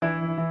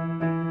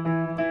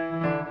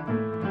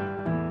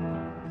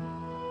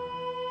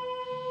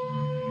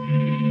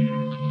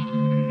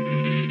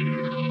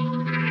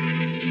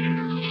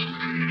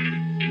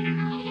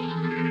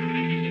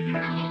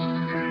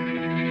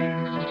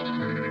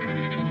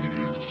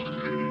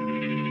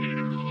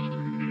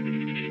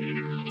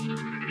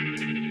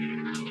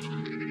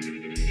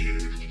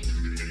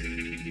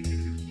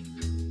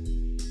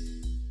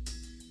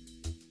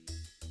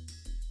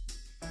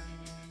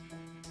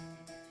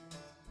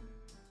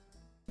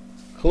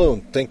Hello,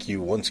 and thank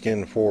you once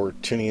again for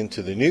tuning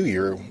into the new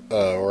year,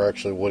 or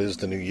actually what is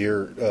the new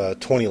year,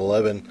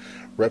 2011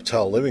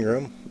 Reptile Living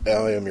Room.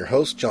 I am your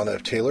host, John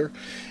F. Taylor,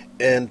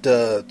 and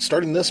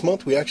starting this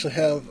month, we actually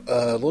have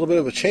a little bit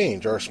of a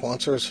change. Our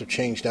sponsors have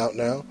changed out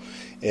now,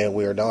 and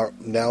we are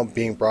now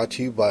being brought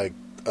to you by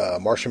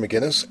Marcia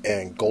McGinnis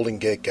and Golden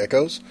Gate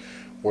Geckos,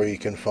 where you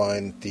can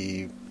find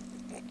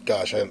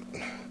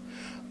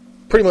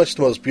pretty much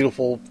the most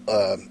beautiful,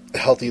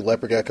 healthy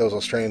leopard geckos,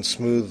 Australian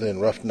smooth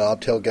and rough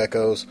knobtail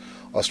geckos,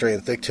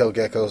 Australian thick-tailed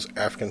geckos,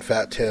 African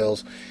fat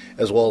tails,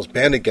 as well as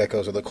banded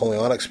geckos of the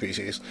Coleonyx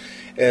species.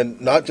 And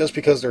not just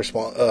because they're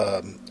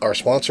our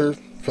sponsor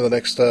for the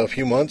next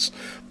few months,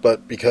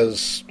 but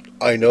because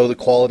I know the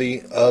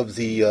quality of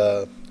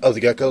the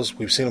geckos.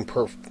 We've seen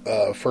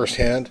them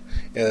firsthand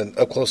and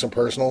up close and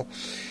personal,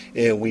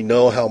 and we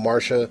know how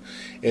Marcia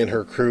and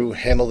her crew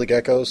handle the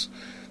geckos.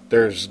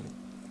 There's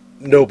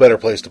no better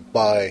place to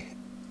buy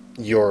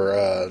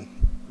your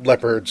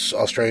leopards,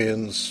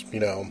 Australians,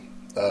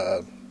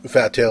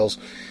 fat tails.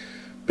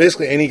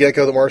 Basically, any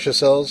gecko that Marcia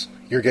sells,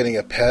 you're getting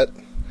a pet,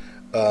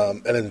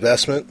 an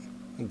investment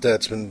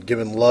that's been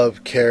given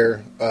love,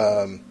 care,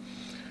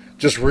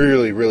 just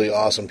really, really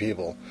awesome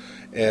people.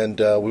 And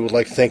we would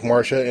like to thank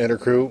Marcia and her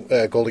crew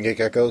at Golden Gate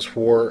Geckos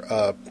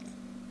for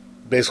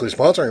basically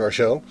sponsoring our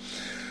show.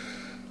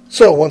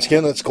 So, once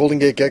again, that's Golden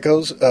Gate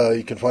Geckos.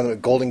 You can find them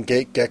at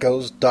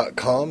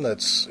goldengategeckos.com.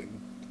 That's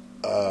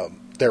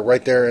they're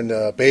right there in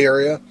the Bay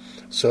Area.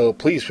 So,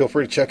 please feel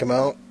free to check them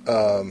out.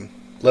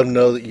 Let them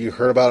know that you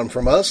heard about them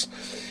from us.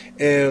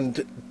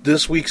 And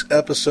this week's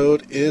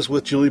episode is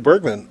with Julie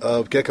Bergman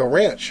of Gecko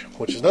Ranch,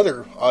 which is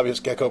another obvious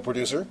gecko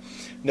producer.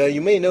 Now, you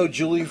may know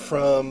Julie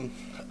from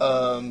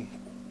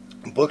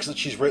books that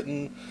she's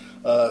written,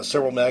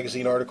 several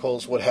magazine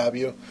articles, what have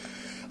you.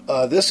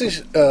 This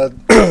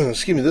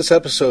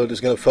episode is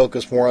going to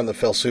focus more on the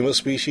Phelsuma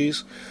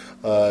species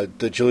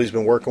that Julie's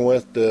been working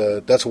with.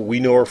 That's what we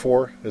know her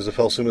for, is the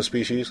Phelsuma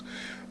species.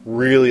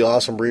 Really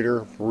awesome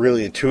breeder,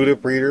 really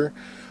intuitive breeder,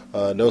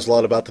 knows a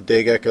lot about the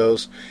day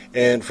geckos.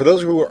 And for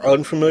those who are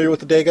unfamiliar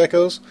with the day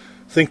geckos,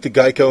 think the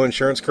Geico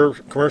insurance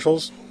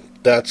commercials.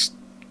 That's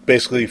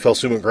basically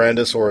Phelsuma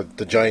grandis, or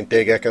the giant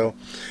day gecko.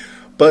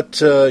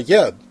 But,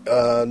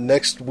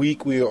 next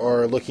week we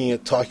are looking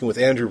at talking with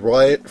Andrew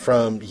Wyatt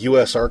from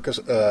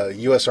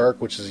USARK,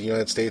 which is the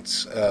United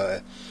States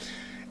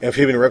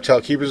Amphibian and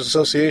Reptile Keepers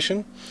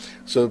Association.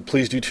 So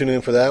please do tune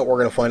in for that. We're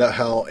going to find out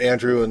how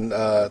Andrew and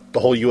the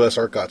whole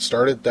USARK got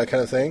started, that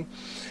kind of thing.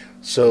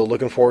 So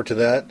looking forward to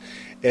that.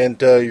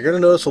 And you're going to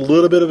notice a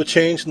little bit of a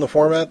change in the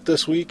format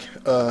this week,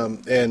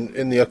 and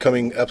in the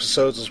upcoming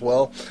episodes as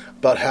well.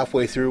 About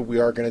halfway through,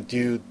 we are going to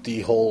do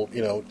the whole,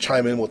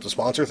 chime in with the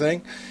sponsor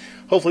thing.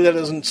 Hopefully that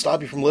doesn't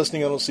stop you from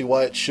listening. I don't see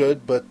why it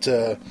should, but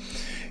so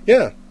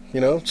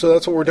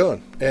that's what we're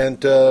doing.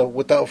 And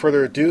without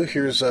further ado,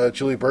 here's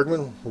Julie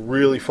Bergman,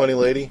 really funny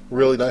lady,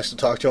 really nice to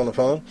talk to on the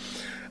phone,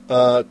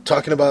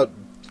 talking about,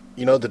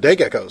 the day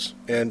geckos,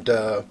 and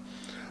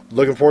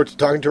looking forward to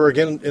talking to her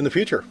again in the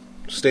future.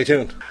 Stay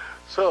tuned.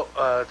 So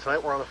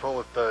tonight we're on the phone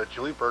with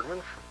Julie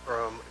Bergman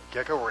from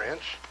Gecko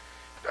Ranch.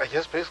 I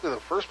guess basically the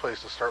first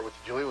place to start with,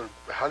 Julie,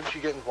 how did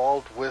you get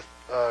involved with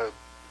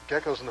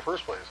geckos in the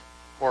first place?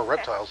 Or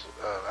reptiles,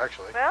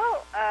 actually.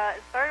 Well,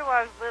 it started when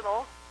I was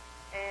little,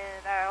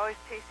 and I was always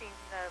chasing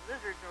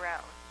lizards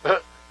around.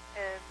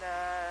 And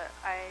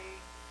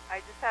I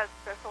just had a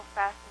special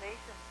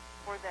fascination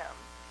for them,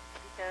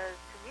 because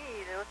to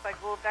me, they looked like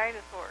little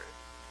dinosaurs.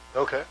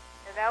 Okay.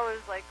 And that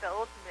was like the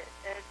ultimate,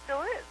 and it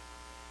still is.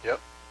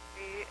 Yep.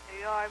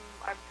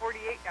 I'm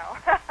 48 now.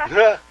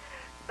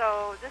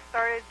 So this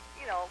started,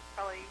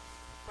 probably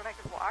when I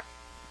could walk.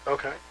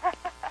 Okay.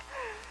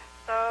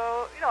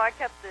 So, I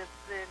kept the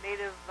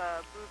native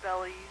blue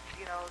bellies,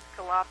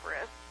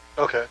 Scaloporus.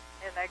 Okay.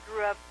 And I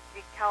grew up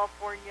in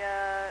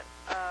California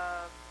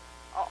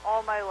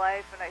all my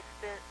life, and I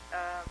spent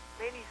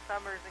many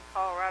summers in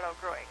Colorado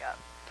growing up.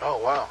 Oh,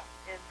 wow.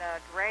 In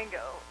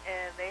Durango,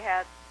 and they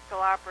had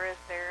Scaloporus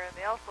there, and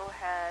they also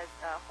had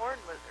horn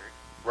lizards.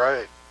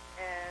 Right.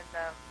 And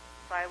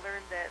so I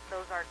learned that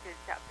those aren't good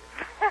captives.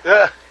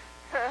 Yeah.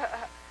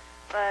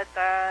 But,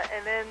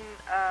 and then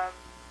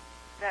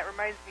that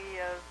reminds me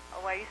of,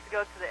 I used to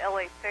go to the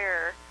LA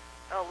Fair.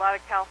 A lot of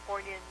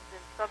Californians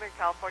in Southern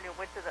California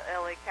went to the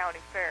LA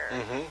County Fair.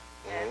 Mm-hmm.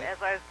 And as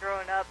I was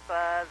growing up,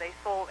 they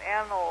sold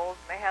animals.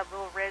 They had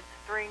little red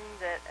string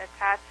that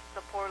attached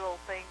the poor little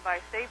thing by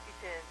safety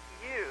pin to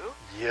you.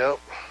 Yep.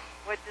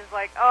 Which is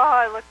like,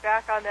 I look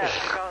back on that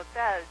and go,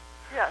 that is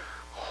just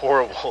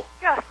horrible.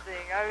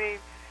 Disgusting. I mean,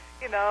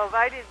 if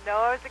I didn't know,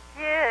 I was a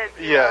kid.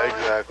 Yeah,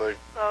 exactly.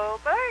 So,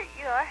 but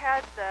I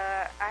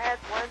had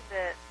one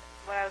that,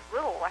 when I was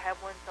little, I had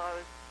one until I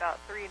was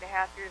about 3.5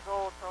 years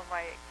old, so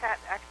my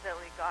cat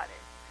accidentally got it.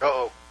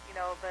 Uh-oh.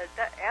 But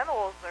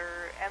animals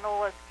are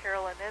Anolis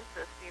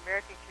carolinensis, the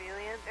American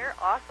chameleon. They're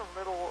awesome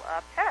little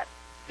pets.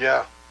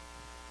 Yeah,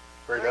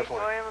 very so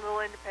definitely. I enjoy them with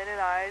little independent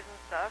eyes and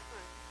stuff.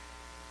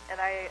 And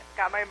I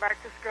got my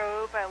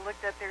microscope. I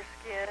looked at their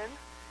skin,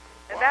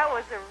 and that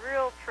was a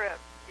real trip.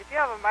 if you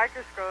have a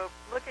microscope,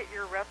 look at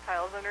your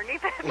reptiles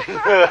underneath it.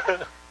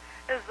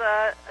 Is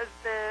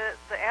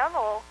the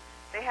animal,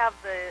 they have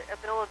the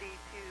ability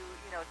to,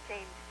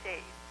 change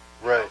shade.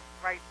 Right.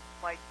 Bright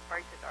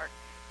to dark.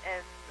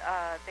 And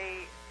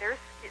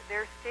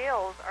their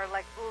scales are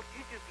like little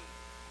jujubes.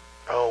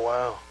 Oh,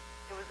 wow.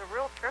 It was a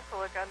real trip to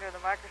look under the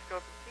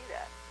microscope and see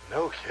that.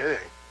 No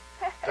kidding.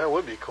 That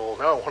would be cool.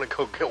 Now I want to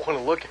go get one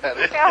and look at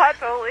it. Yeah,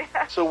 totally.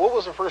 So what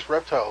was the first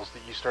reptiles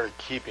that you started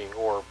keeping,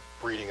 or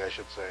breeding, I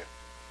should say?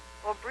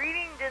 Well,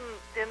 breeding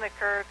didn't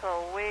occur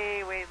till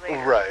way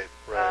later. Right.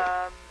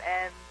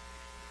 And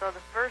so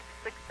the first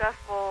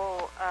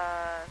successful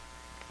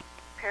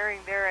pairing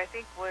there, I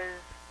think,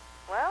 was,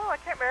 well, I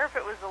can't remember if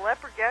it was the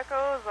leopard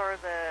geckos or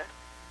the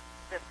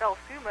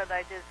Phelsuma that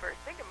I did first.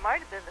 I think it might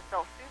have been the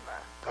Phelsuma.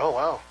 Oh,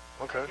 wow.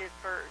 Okay. I did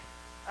first.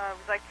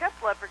 Because I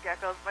kept leopard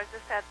geckos, but I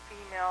just had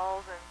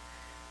females, and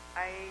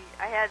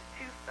I had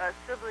two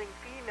sibling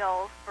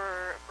females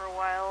for a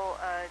while.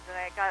 Then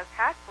I got as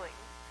hatchlings,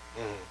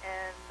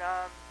 and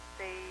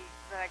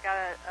then I got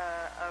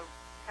a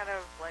kind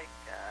of like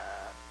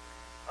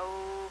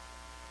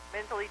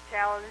mentally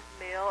challenged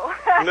male.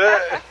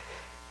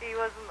 He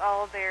wasn't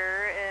all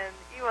there, and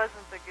he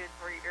wasn't a good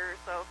breeder.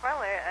 So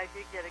finally, I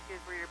did get a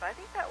good breeder, but I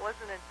think that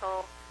wasn't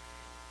until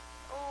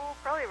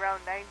probably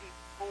around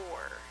 '94.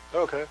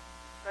 Okay.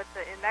 But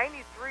in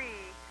 '93,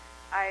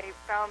 I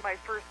found my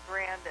first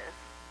Grandis,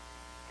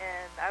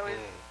 and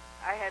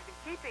I had been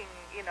keeping,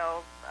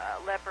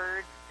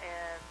 leopards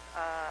and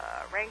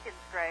Rankin's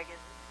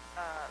dragons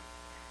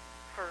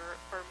for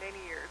many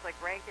years, like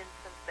Rankin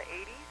since the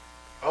 '80s.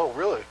 Oh,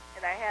 really?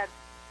 And I had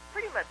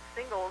pretty much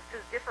singles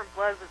because different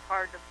bloods was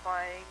hard to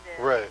find.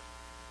 And, right.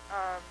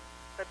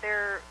 But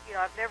they're,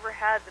 I've never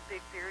had the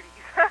big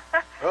beardies.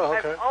 Oh,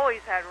 okay. I've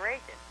always had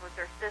Rankins with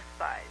their fist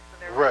size,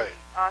 and they're right. really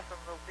awesome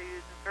little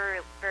dudes, and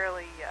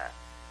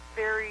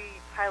very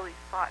highly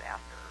sought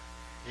after.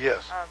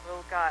 Yes.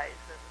 Little guys,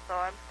 and so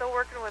I'm still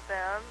working with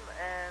them,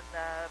 and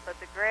but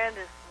the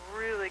Grandis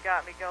really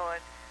got me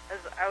going.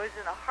 As I was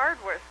in a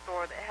hardware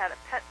store that had a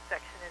pet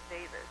section in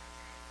Davis,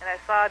 and I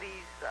saw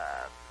these.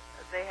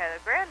 They had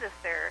a Grandis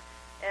there,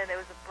 and it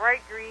was a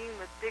bright green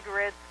with big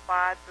red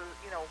spots,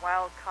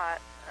 wild caught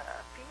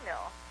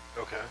female.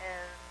 Okay.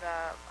 And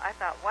I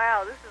thought,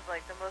 wow, this is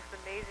like the most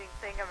amazing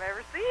thing I've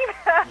ever seen.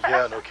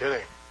 Yeah, no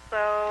kidding.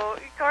 So,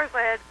 of course,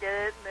 I had to get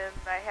it, and then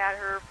I had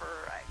her for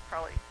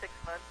probably 6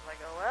 months, and I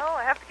go, well,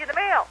 I have to get a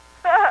male.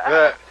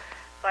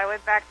 So I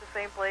went back to the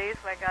same place,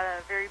 and I got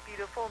a very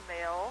beautiful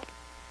male.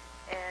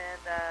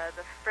 And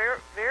the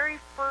very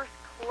first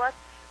clutch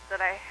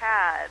that I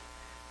had,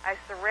 I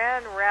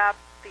saran wrapped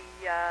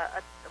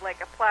like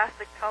a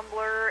plastic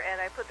tumbler, and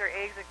I put their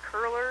eggs in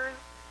curlers,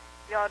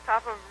 on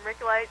top of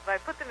vermiculite. But I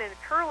put them in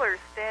curlers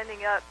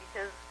standing up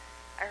because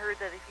I heard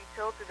that if you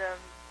tilted them,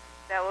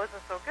 that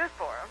wasn't so good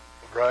for them.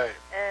 Right.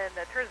 And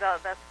it turns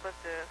out that's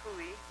supposed to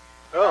hooey.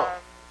 Oh.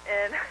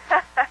 And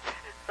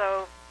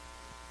so,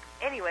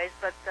 anyways,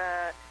 but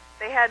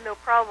they had no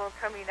problem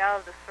coming out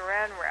of the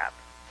saran wrap.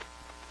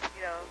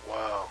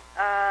 Wow.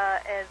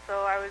 And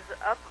so I was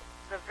up.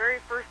 The very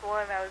first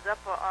one, I was up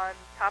on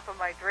top of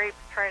my drapes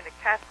trying to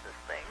catch this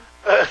thing.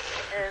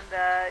 And,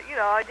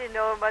 I didn't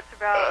know much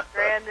about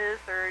Grandis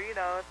or,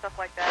 stuff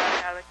like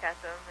that, how to catch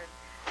them.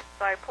 And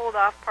so I pulled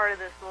off part of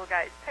this little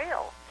guy's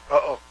tail.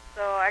 Uh-oh.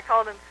 So I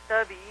called him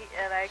Stubby,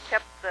 and I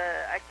kept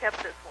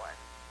this one.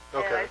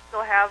 Okay. And I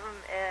still have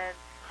him. And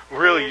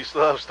really, you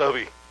still have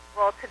Stubby?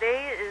 Well,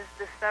 today is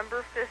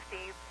December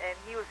 15th, and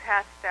he was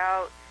hatched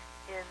out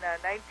in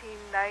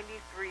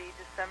 1993,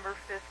 December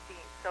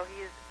 15th. So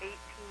he is 18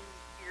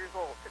 years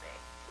old today.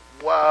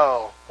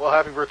 Wow. Well,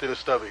 happy birthday to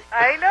Stubby.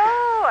 I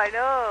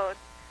know.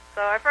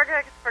 So I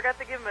forgot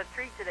to give him a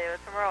treat today, but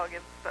tomorrow I'll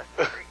give him a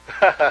special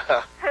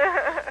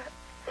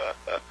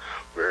treat.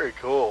 Very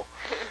cool.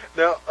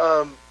 Now,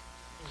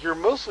 you're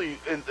mostly,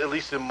 at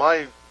least to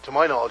my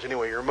knowledge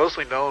anyway, you're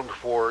mostly known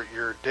for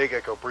your day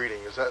gecko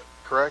breeding. Is that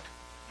correct?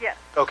 Yes.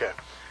 Okay.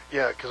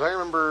 Yeah, because I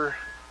remember,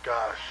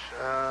 gosh,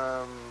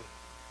 I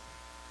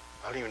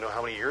don't even know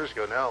how many years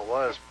ago now it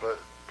was, but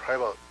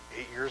probably about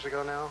 8 years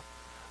ago now.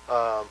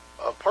 A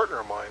partner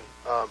of mine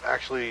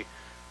actually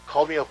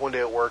called me up one day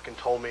at work and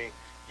told me,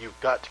 "You've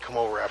got to come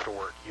over after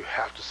work. You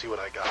have to see what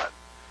I got."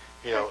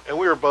 And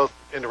we were both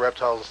into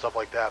reptiles and stuff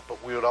like that,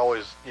 but we would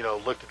always,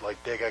 looked at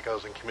like day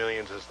geckos and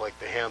chameleons as like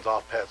the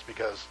hands-off pets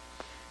because,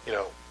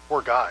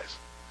 we're guys.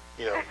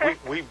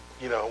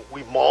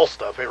 We maul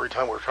stuff every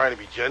time we're trying to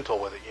be gentle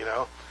with it,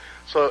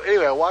 So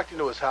anyway, I walked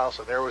into his house,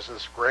 and there was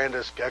this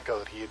Grandis gecko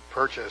that he had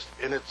purchased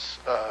in its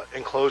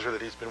enclosure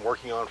that he's been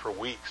working on for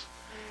weeks.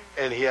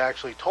 And he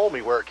actually told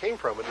me where it came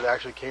from, and it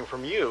actually came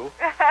from you.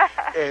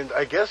 And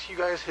I guess you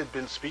guys had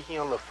been speaking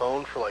on the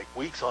phone for like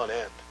weeks on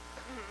end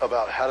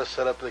about how to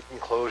set up the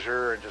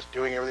enclosure and just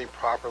doing everything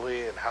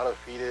properly and how to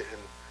feed it.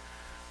 And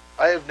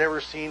I have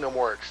never seen a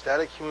more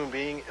ecstatic human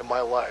being in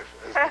my life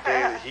as the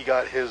day that he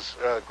got his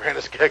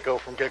Grandis gecko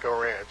from Gecko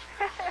Ranch.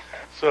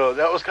 So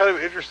that was kind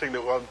of interesting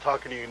that I'm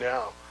talking to you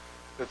now.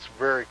 That's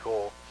very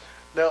cool.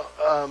 Now,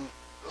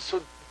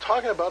 so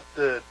talking about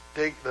the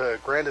the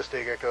grandest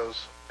day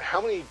geckos,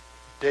 how many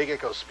day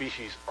gecko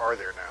species are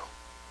there now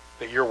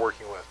that you're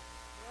working with?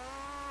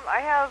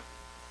 I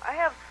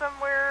have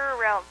somewhere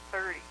around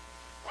 30.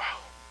 Wow.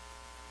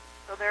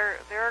 So there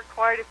are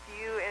quite a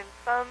few, and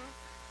some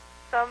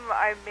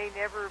I may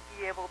never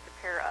be able to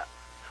pair up.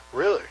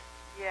 Really?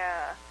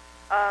 Yeah.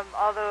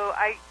 Although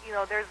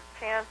there's a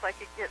chance I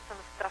could get some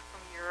stuff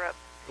from Europe.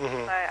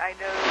 Mm-hmm.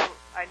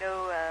 I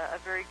know a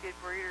very good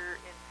breeder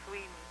in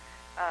Sweden,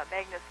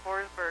 Magnus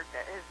Forsberg,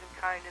 that has been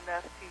kind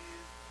enough to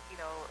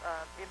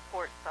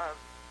import some.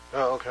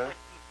 Oh, okay.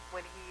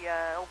 When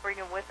he'll bring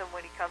them with him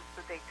when he comes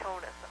to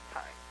Daytona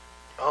sometime.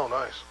 Oh,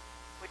 nice.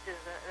 Which is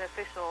an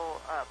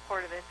official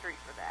port of entry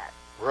for that.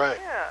 Right.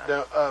 Yeah.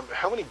 Now,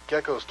 how many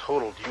geckos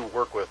total do you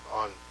work with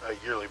on a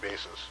yearly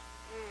basis?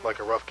 Like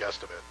a rough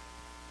guesstimate.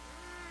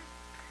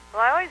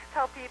 Well, I always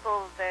tell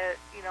people that,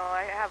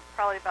 I have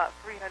probably about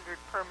 300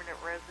 permanent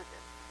residents.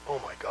 Oh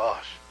my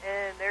gosh.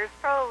 And there's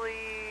probably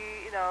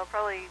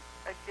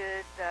a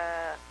good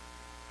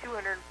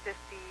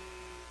 250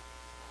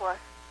 plus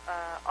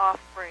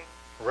offspring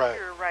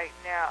here right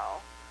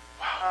now.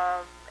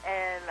 Wow.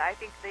 And I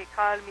think the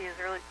economy has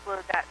really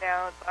slowed that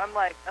down. So I'm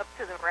like up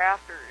to the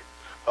rafters.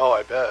 Oh,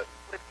 I bet.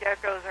 With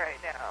geckos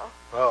right now.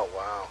 Oh,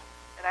 wow.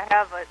 And I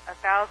have a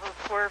 1,000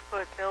 square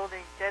foot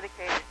building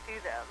dedicated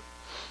to them.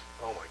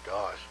 Oh my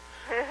gosh.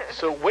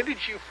 So when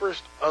did you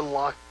first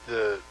unlock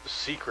the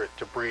secret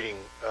to breeding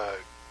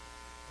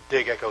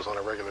day geckos on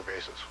a regular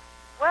basis?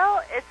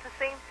 Well, it's the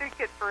same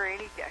secret for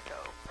any gecko.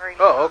 Or any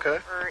okay.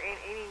 Or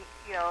any,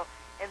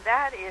 and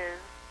that is,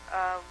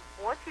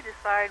 once you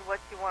decide what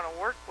you want to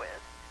work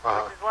with,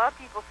 because a lot of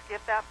people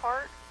skip that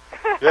part.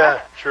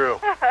 Yeah, true.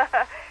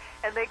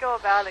 And they go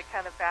about it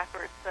kind of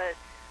backwards. But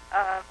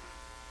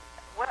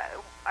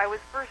I was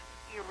first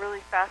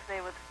really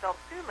fascinated with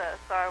Phelsuma,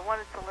 so I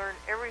wanted to learn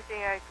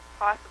everything I could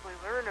possibly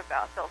learn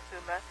about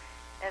Phelsuma.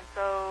 And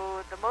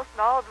so the most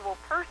knowledgeable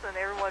person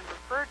everyone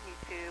referred me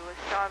to was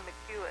Sean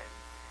McEwen,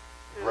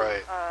 who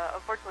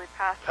unfortunately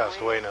passed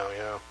away now,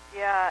 yeah.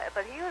 Yeah,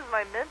 but he was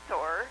my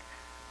mentor.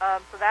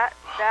 So that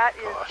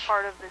is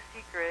part of the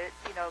secret,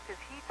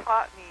 because he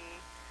taught me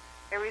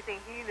everything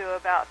he knew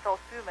about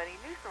Phelsuma, and he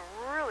knew some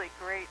really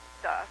great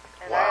stuff.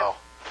 And I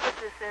put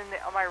this in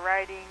my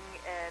writing,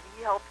 and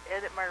he helped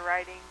edit my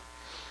writing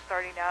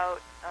starting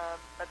out.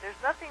 But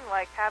there's nothing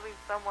like having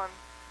someone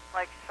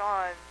like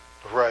Sean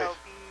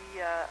be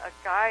a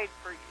guide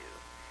for you.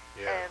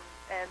 Yeah.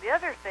 And the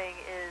other thing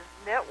is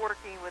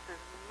networking with as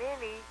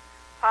many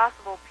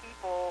possible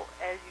people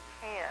as you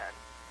can.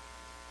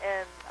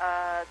 And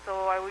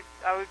so I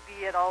would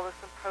be at all the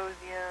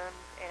symposiums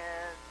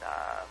and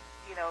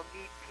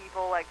meet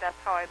people. Like that's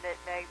how I met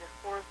Magnus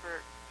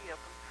Forsberg,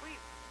 from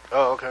Sweden.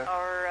 Oh, okay.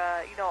 Or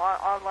on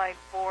online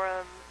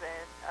forums,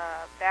 and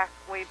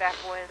way back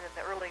when in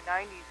the early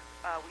 '90s,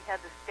 we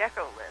had this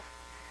gecko list.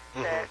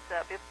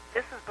 That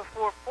this is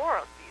before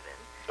forums even.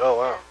 Oh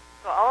wow. And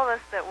so all of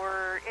us that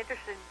were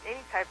interested in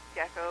any type of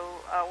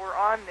gecko were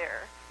on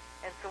there,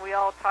 and so we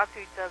all talked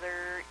to each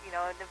other.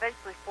 And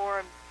eventually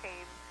forums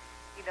came.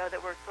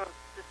 That were sort of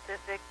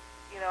specific,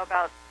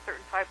 about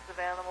certain types of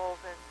animals,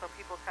 and so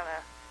people kind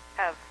of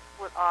have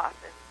split off,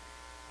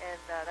 and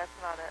that's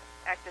not an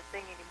active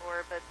thing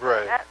anymore. But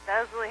that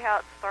is really how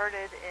it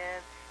started.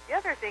 And the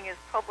other thing is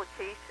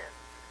publications,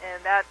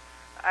 and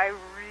I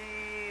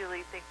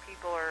really think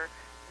people are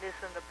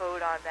missing the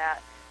boat on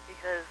that,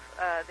 because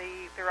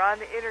they're on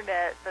the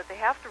internet, but they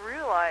have to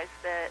realize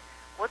that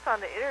what's on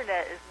the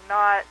internet is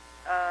not,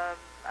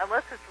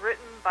 unless it's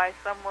written by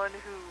someone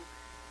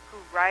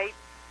who writes,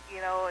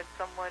 and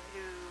someone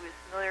who is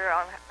familiar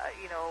on,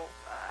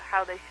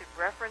 how they should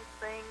reference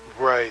things.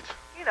 Right.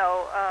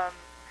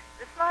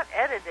 It's not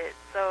edited,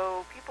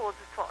 so people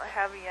just don't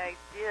have any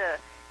idea.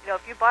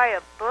 If you buy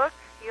a book,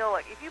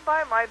 like if you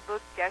buy my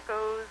book,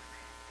 Geckos,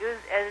 it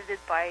was edited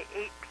by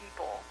 8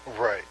 people.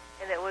 Right.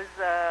 And it was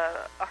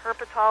a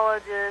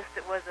herpetologist.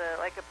 It was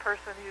a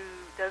person who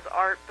does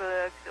art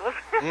books. It was,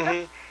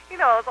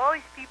 it's all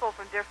these people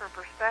from different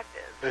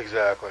perspectives.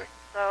 Exactly.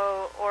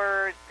 So,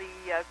 or the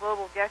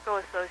Global Gecko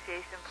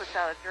Association puts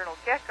out a journal,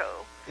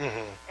 Gecko,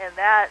 and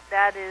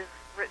that is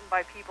written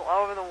by people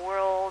all over the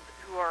world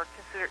who are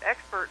considered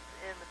experts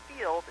in the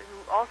field,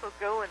 who also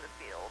go in the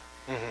field.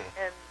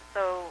 And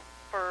so,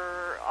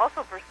 for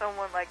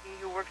someone like me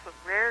who works with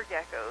rare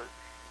geckos,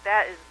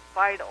 that is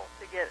vital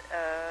to get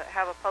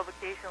have a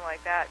publication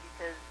like that,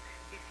 because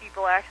these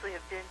people actually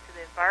have been to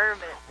the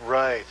environment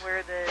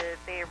where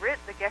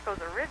the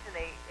geckos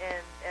originate,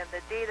 and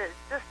the data is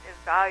just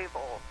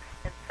invaluable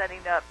in setting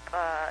up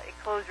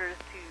enclosures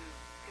to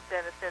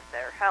benefit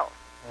their health.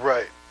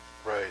 Right.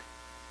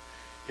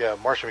 Yeah,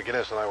 Marcia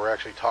McGinnis and I were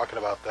actually talking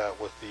about that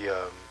with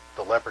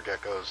the leopard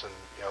geckos,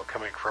 and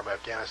coming from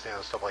Afghanistan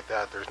and stuff like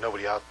that. There's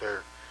nobody out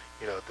there,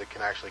 that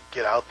can actually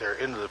get out there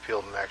into the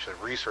field and actually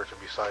research them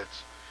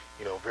besides,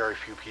 very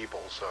few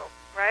people. So.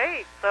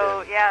 Right.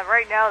 So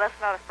right now that's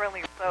not a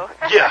friendly. So.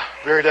 Yeah,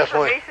 very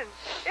definitely.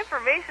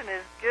 Information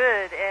is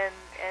good, and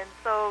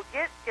so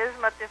get as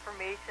much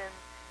information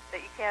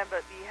that you can,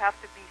 but you have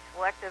to be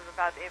selective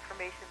about the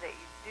information that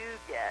you do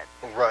get.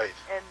 Right.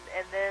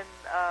 And then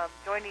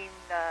joining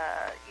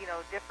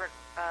different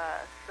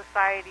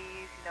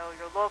societies.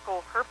 Your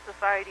local herp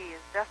society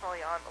is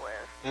definitely on the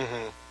list.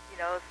 Mm-hmm.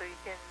 So you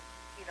can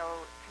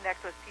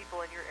connect with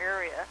people in your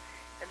area.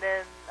 And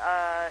then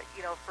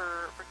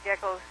for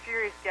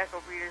serious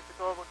gecko breeders, the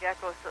Global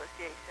Gecko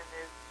Association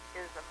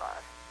is a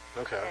must.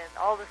 Okay. And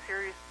all the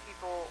serious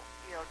people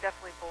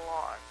definitely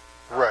belong.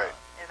 Right.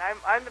 And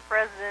I'm the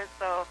president,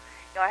 so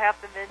I have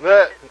to mention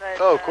that.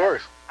 That, of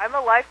course. I'm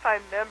a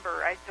lifetime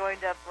member. I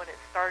joined up when it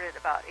started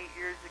about 8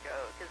 years ago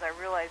because I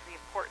realized the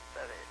importance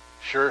of it.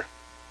 Sure.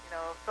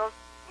 So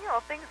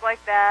things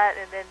like that,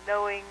 and then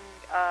knowing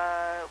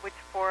which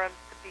forums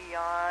to be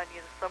on.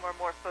 Some are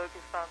more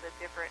focused on the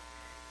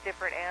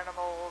different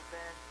animals,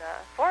 and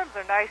forums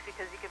are nice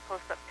because you can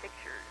post up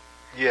pictures.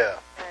 Yeah.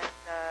 And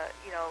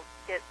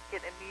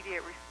get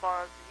immediate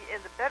response.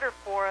 In the better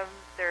forums,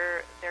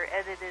 they're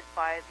edited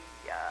by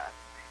the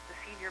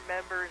senior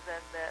members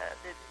and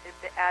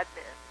the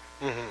admins.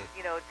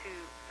 Mm-hmm. To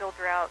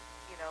filter out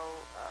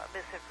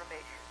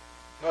misinformation.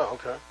 Oh,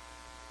 okay.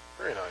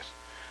 Very nice.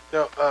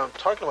 Now,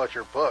 talking about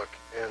your book,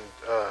 and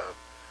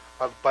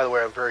by the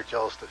way, I'm very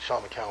jealous that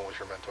Sean McCowan was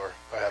your mentor.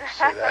 I have to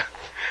say that.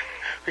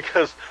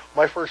 Because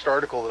my first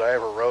article that I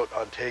ever wrote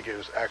on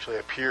Tegus actually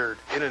appeared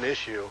in an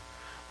issue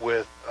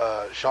with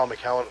Sean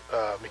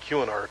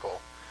McEwen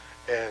article.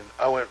 And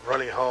I went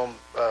running home,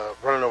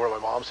 running over to my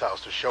mom's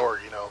house to show her,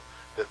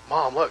 that,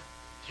 Mom, look,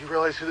 do you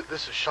realize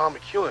this is Sean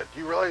McEwen? Do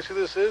you realize who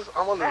this is?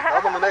 I'm on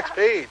the next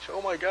page.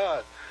 Oh, my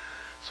God.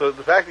 So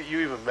the fact that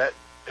you even met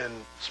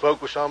and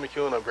spoke with Sean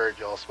McEwen, I'm very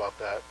jealous about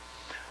that.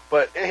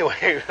 But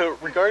anyway,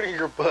 regarding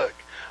your book,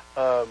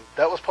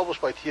 that was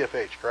published by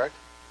TFH, correct?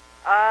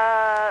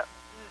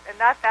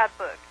 Not that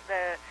book.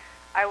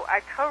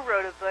 I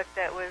co-wrote a book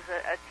that was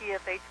a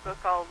TFH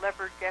book called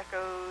Leopard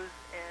Geckos,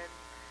 and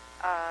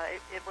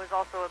it was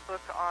also a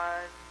book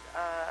on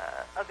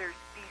other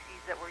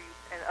species that were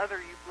and other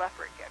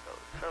leopard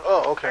geckos. So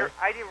okay.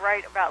 I didn't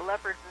write about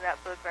leopards in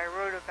that book, but I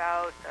wrote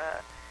about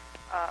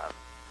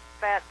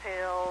fat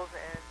tails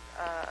and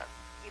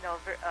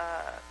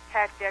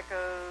cat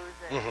geckos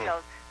and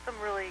mm-hmm. Some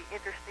really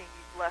interesting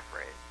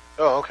eulephrids.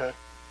 Oh, okay.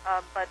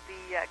 But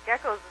the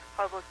geckos is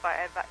published by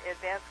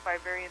Advanced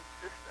Vivarium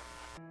Systems.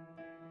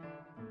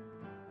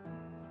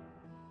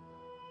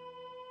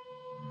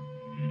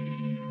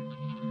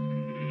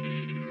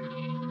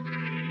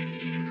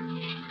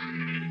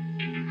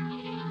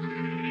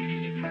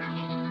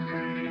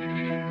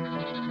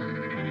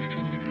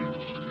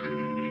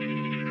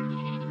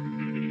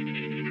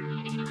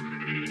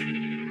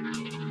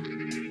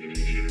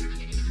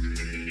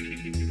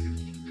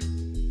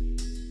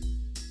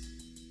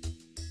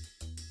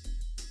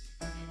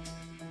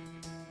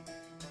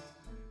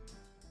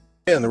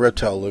 And the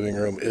Reptile Living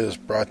Room is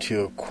brought to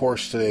you, of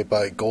course, today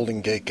by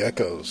Golden Gate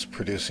Geckos,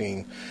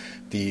 producing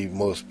the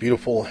most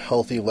beautiful,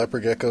 healthy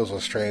leopard geckos,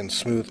 Australian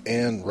smooth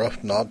and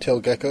rough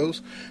knobtail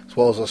geckos, as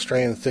well as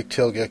Australian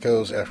thick-tailed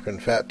geckos, African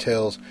fat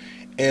tails,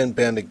 and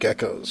banded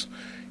geckos.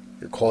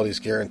 Your quality is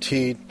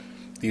guaranteed.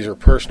 These are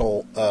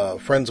personal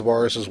friends of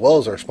ours as well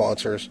as our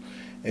sponsors,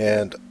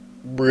 and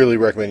really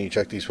recommend you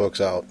check these folks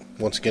out.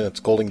 Once again, it's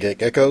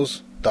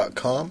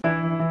goldengategeckos.com.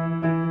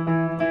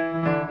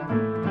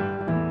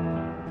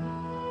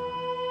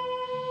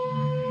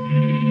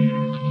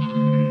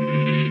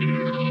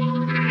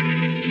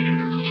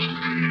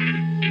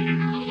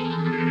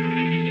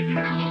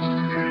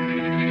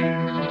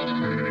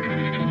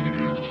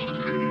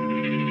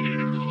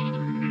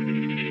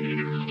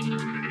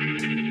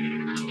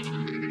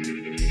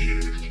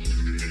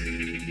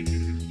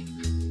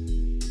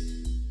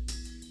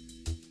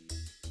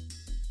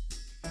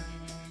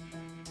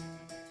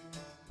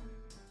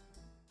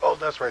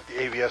 That's right, the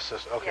AVS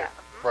system. Okay, yeah.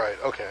 Mm-hmm. Right,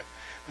 okay.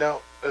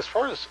 Now, as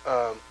far as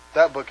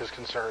that book is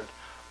concerned,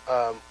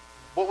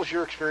 what was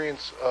your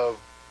experience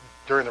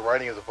during the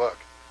writing of the book?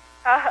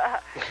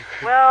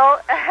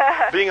 Well...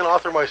 Being an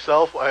author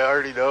myself, I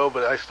already know,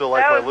 but I still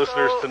like my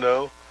listeners to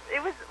know.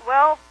 It was,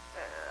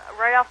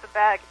 right off the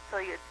bat, I can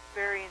tell you it's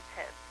very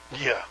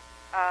intense. Yeah.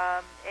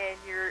 And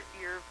you're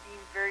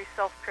being very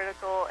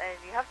self-critical, and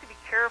you have to be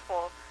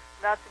careful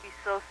not to be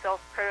so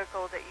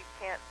self-critical that you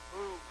can't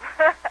move,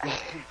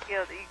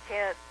 that you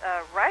can't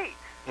write.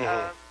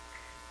 Mm-hmm.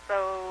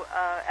 So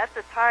at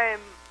the time,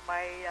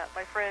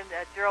 my friend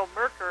Gerald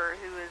Merker,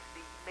 who is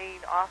the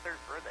main author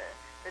for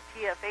the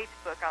TFH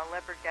book on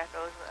leopard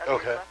geckos and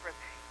other leopards,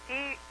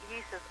 he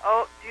says,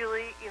 "Oh,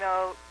 Julie,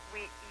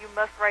 you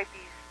must write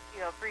these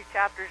 3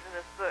 chapters in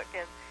this book,"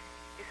 and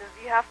he says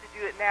you have to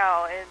do it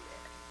now. And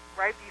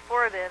right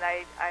before then,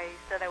 I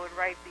said I would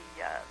write the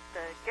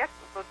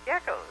book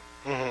Geckos.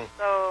 Mm-hmm.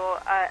 So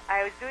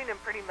I was doing them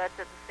pretty much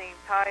at the same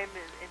time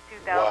in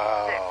 2006.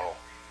 Wow.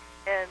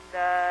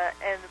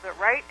 But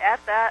right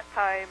at that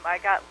time, I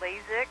got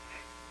LASIK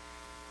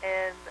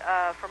and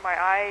for my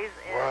eyes,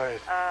 and right.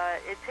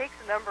 It takes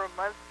a number of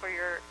months for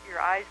your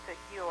eyes to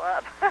heal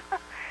up.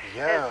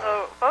 Yeah. And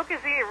so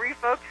focusing and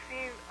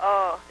refocusing,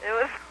 it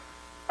was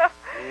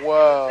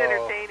Wow. It was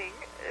entertaining.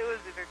 It was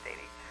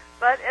entertaining.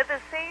 But at the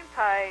same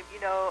time,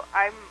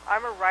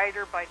 I'm a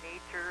writer by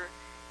nature,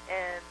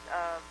 and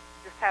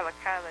just have a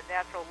kind of a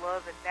natural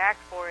love and knack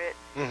for it.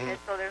 Mm-hmm. And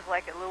so there's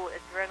like a little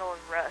adrenaline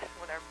rush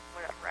when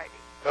I'm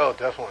writing. Oh,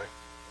 definitely.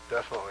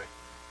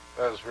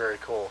 That is very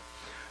cool.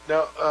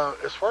 Now,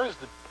 as far as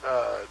the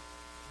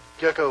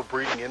gecko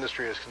breeding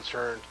industry is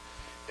concerned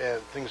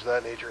and things of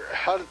that nature,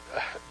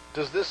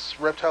 does this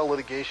reptile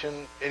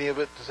litigation, any of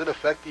it, does it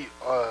affect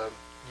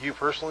you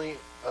personally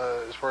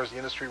as far as the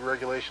industry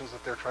regulations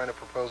that they're trying to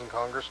propose in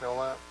Congress and all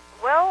that?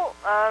 Well,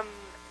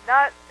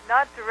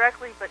 not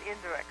directly, but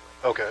indirectly.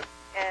 Okay.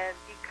 And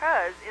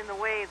because in the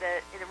way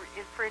that it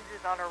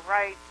infringes on our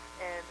rights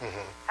and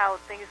Mm-hmm. how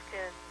things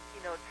can,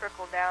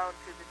 trickle down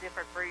to the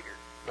different breeders.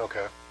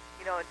 Okay.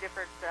 And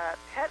different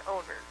pet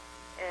owners.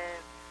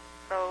 And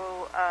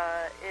so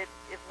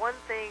if one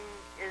thing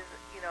is,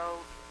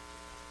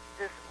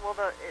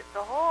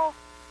 the whole,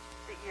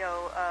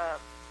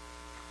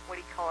 what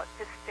do you call it,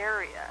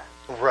 hysteria.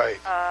 Right.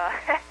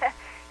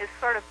 Is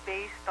sort of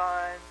based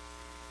on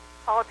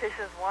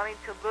politicians wanting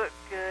to look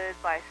good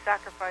by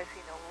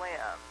sacrificing a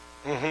lamb.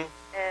 Mm-hmm.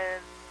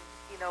 And,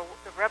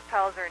 the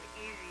reptiles are an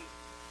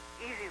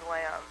easy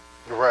lamb.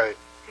 Right.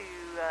 To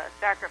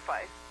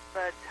sacrifice.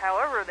 But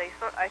however,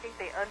 I think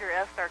they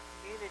underestimate our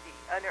community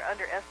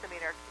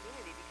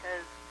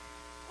because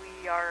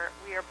we are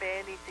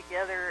banding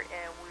together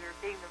and we are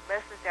getting the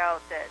message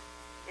out that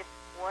if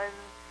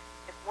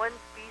one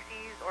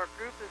species or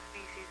group of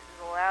species is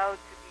allowed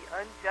to be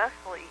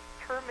unjustly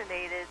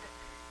terminated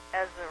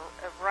as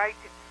a right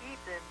to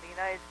keep in the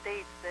United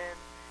States, then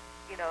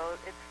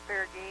it's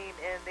fair game,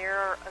 and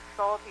they're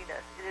assaulting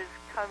us. It is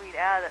coming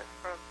at us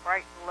from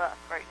right and left.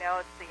 Right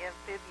now, it's the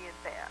amphibian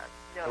ban.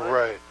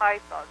 Right. It's the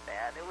python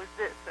ban. It was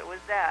this. It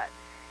was that.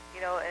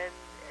 And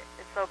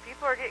so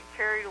people are getting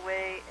carried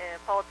away, and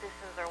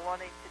politicians are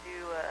wanting to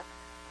do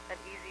an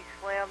easy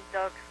slam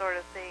dunk sort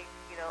of thing.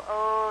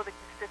 The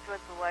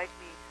constituents will like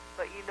me.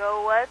 But you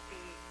know what?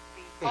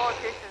 The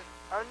politicians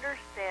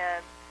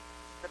understand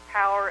the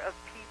power of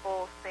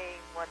people saying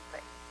one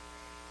thing,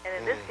 and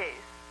in this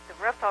case, the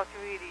reptile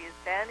community is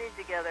banding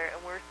together, and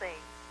we're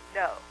saying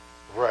no.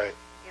 Right.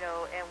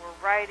 And we're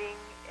writing,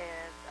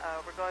 and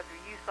we're going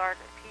through USARC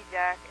and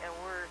PJAC, and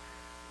we're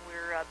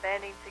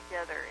banding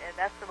together, and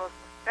that's the most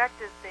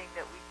effective thing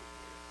that we can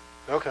do.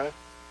 Okay.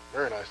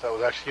 Very nice. That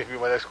was actually going to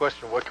be my next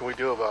question. What can we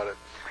do about it?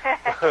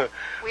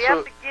 We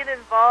have to get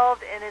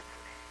involved, and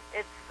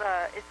it's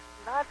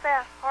not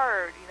that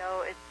hard.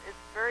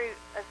 It's very,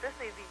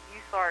 especially the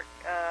USARC,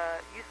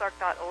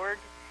 USARC.org.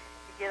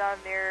 Get on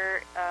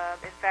there.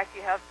 In fact,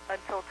 you have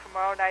until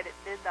tomorrow night at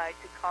midnight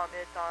to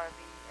comment on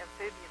the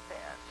amphibian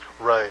ban.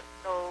 Right.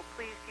 So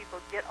please, people,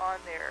 get on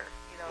there.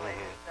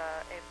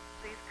 And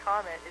please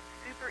comment. It's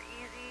super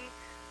easy.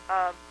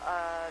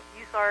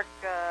 USARC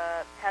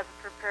has a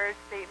prepared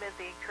statement.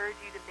 They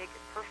encourage you to make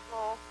it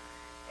personal,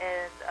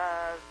 and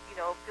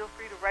feel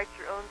free to write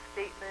your own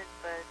statement.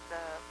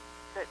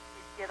 But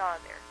get on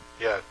there.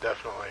 Yeah,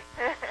 definitely.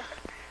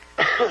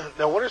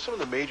 Now, what are some of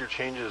the major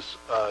changes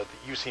that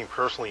you've seen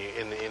personally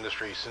in the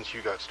industry since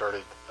you got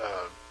started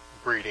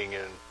breeding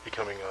and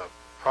becoming a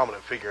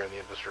prominent figure in the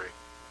industry?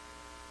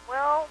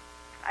 Well,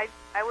 I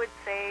would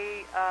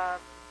say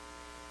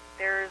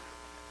there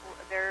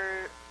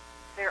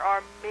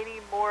are many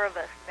more of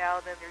us now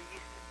than there used to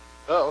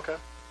be. Oh, okay.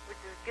 Which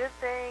is a good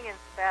thing and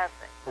it's a bad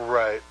thing.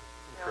 Right.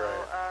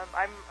 Right.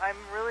 I'm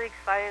really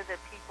excited that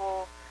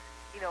people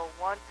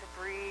want to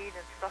breed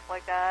and stuff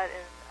like that,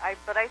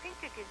 but I think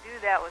you can do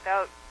that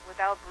without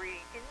breeding.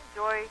 You can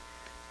enjoy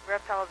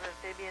reptiles and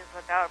amphibians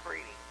without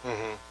breeding.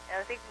 Mm-hmm. And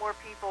I think more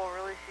people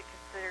really should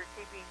consider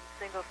keeping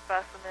single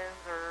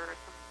specimens or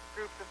some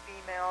groups of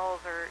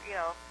females, or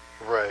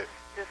right.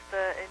 just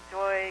to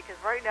enjoy. Because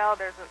right now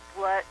there's a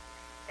glut,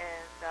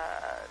 and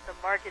the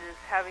market is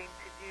having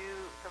to do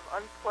some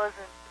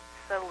unpleasant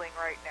settling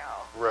right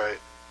now. Right.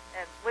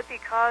 And with the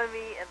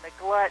economy and the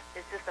glut,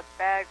 it's just a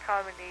bad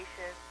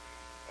combination.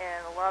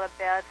 And a lot of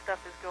bad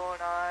stuff is going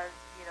on,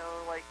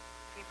 like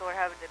people are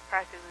having to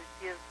practically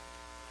give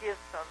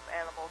some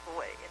animals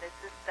away, and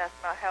that's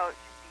not how it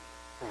should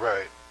be.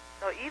 Right.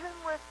 So even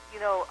with,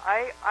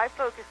 I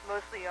focus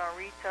mostly on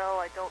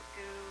retail. I don't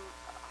do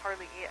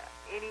hardly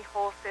any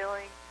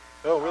wholesaling.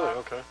 Oh, really?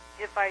 Okay.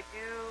 If I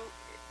do,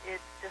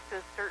 it's just to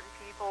certain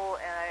people,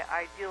 and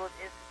I deal with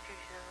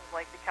institutions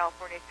like the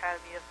California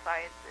Academy of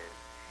Sciences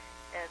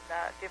and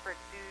different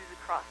zoos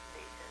across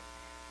the nation,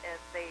 and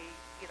they,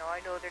 I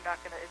know they're not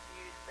going to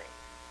abuse things.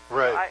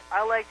 Right.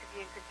 I like to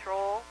be in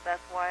control.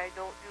 That's why I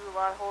don't do a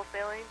lot of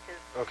wholesaling, because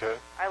okay.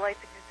 I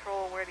like to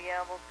control where the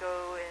animals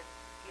go and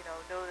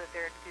know that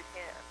they're in good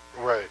hands.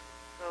 Right.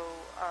 So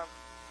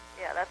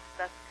yeah, that's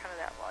kind of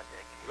that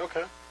logic.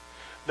 Okay.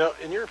 Now,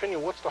 in your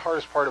opinion, what's the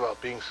hardest part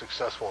about being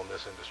successful in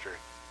this industry?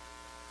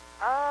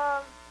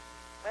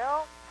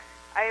 Well,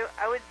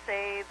 I would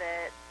say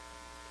that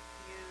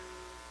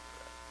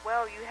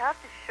you have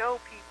to show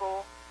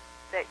people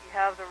that you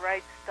have the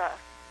right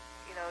stuff.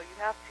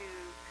 You have to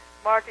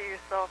market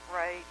yourself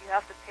right. You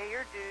have to pay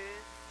your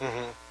dues.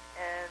 Mm-hmm.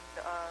 and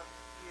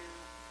you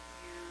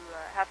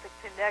have to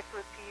connect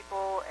with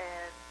people.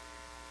 And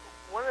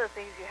one of the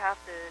things you have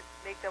to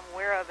make them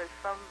aware of is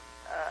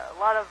a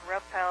lot of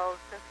reptiles,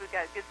 since we've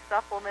got good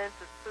supplements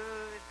and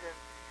foods, and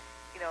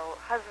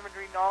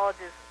husbandry knowledge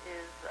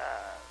is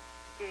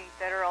getting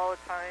better all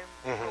the time.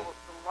 Mm-hmm. So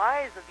the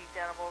lives of these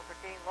animals are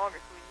getting longer.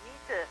 So we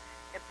need to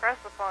impress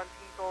upon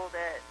people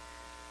that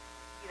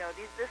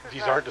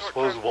these aren't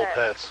disposable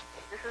pets.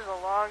 This is a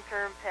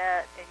long-term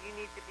pet, and you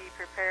need to be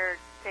prepared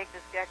to take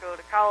this gecko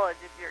to college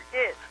if you're a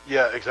kid.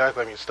 Yeah,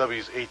 exactly. I mean,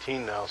 Stubby's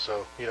 18 now,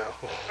 so,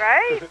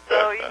 Right?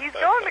 So he's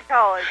going to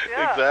college,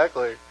 yeah.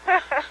 Exactly.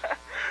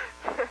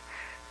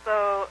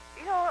 So,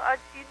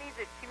 you need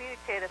to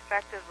communicate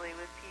effectively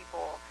with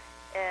people.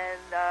 And,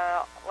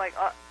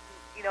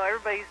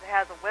 everybody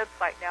has a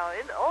website now.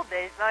 In the old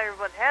days, not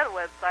everyone had a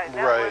website.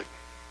 Right.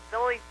 The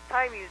only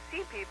time you'd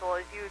see people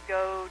is you would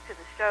go to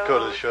the shows. Go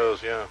to the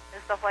shows, yeah.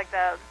 And stuff like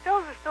that. The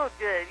shows are still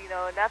good,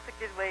 and that's a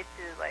good way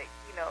to,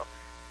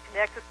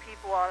 connect with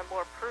people on a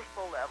more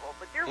personal level.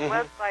 But your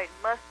website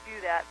must do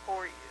that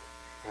for you.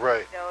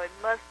 Right. It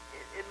must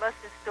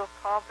instill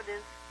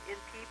confidence in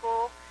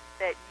people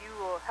that you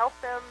will help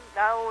them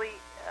not only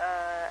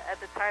at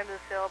the time of the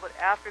sale, but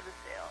after the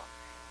sale.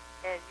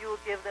 And you will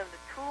give them the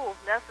tools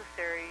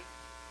necessary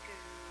to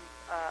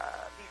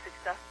be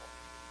successful.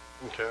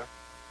 Okay.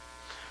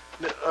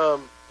 Now,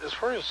 as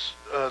far as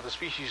the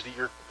species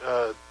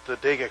that the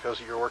day geckos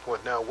that you're working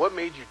with now, what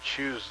made you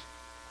choose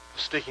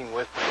sticking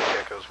with day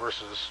geckos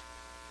versus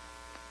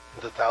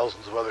the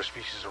thousands of other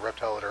species of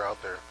reptile that are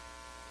out there?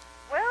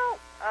 Well,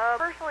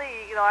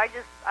 personally,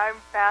 I'm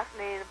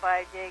fascinated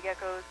by day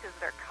geckos because of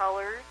their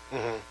colors,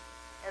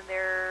 and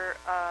their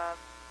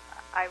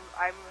I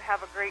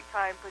have a great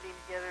time putting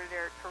together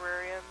their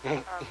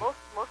terrariums.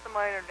 Most of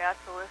mine are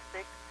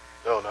naturalistic.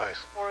 Oh, nice.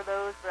 For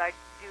those, but I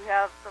do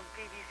have some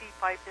PVC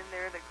pipe in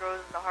there that grows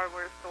in the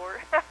hardware store.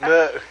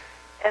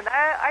 And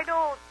I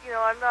don't,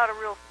 I'm not a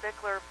real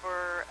stickler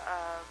for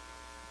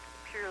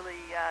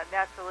purely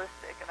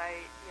naturalistic. And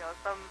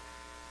some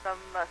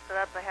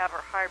setups I have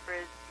are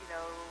hybrids,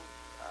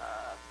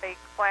 fake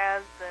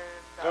plants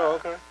and,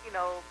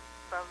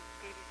 some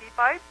PVC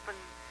pipes and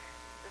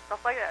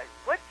stuff like that.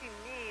 What you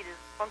need is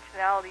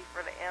functionality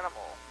for the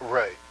animal.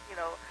 Right.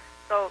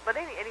 But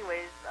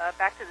anyways,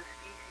 back to the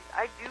species.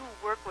 I do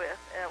work with,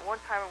 and at one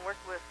time I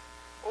worked with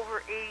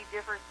over 80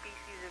 different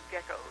species of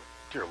geckos.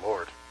 Dear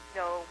Lord.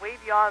 Way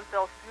beyond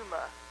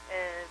Phelsuma.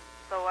 And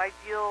so I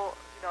deal,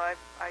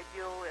 I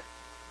deal with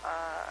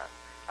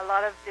a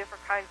lot of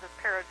different kinds of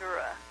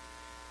Paradura.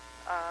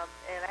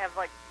 And I have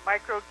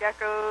micro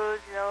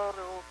geckos, the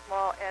little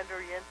small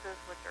Andoriensis,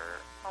 which are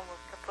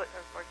almost kaput,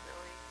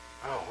 unfortunately.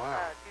 Oh,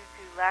 wow. Due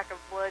to lack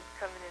of blood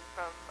coming in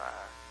from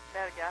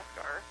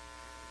Madagascar.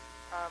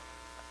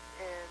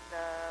 And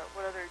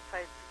what other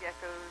types of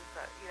geckos?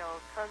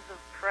 Tons of.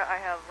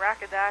 I have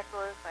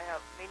Rhacodactylus. I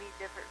have many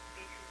different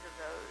species of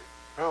those.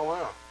 Oh,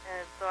 wow.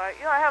 And so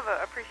I have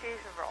an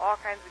appreciation for all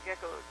kinds of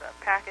geckos.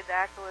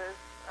 Pachydaculus.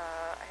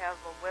 I have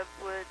a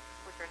webwood,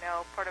 which are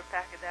now part of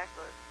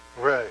Pachydaculus.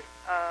 Right.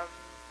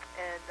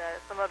 And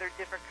some other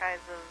different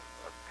kinds of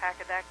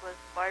Pachydaculus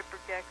viper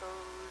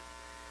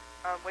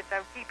geckos, which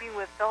I'm keeping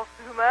with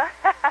Phelsuma.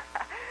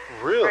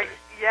 Really?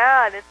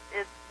 Yeah, and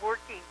it's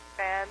working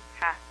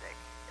fantastic.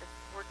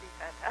 Working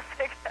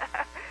fantastic.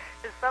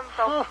 Because some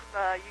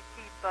Phelsuma you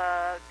keep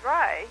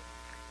dry,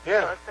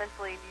 yeah.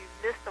 Essentially, and you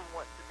mist them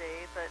once a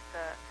day. But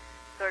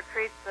so it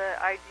creates the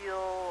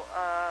ideal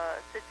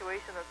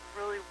situation that's a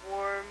really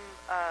warm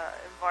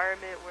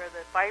environment where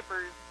the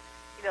vipers,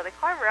 they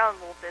climb around a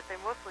little bit. They're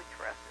mostly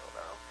terrestrial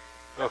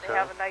though. Okay. They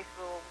have a nice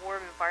little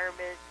warm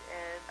environment,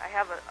 and I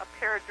have a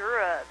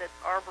Paradura that's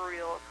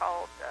arboreal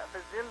called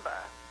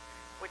Bazimba,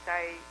 which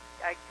I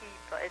keep.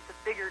 It's a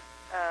bigger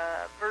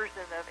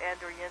version of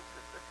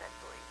Andoriensis,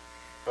 essentially.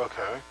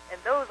 Okay.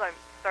 And those I'm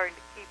starting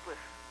to keep with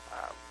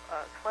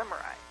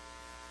Clemeri.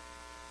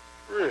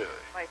 Really?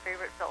 My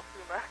favorite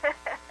Phelsuma.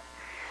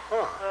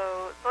 Huh.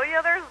 So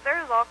yeah,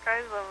 there's all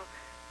kinds of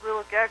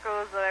little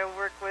geckos that I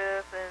work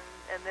with,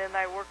 and then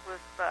I work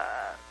with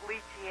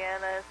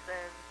Leachianus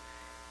and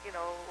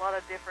a lot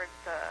of different.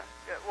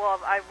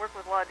 I work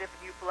with a lot of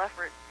different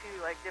euplepharid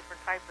too, like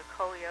different types of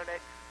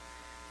Coleonyx.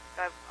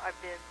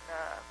 I've been.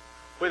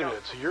 Wait a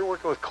minute. So you're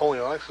working with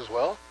Coleonyx as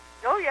well?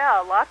 Oh yeah,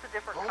 lots of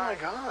different kinds. Oh my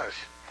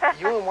gosh.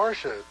 You and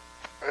Marcia,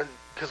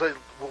 because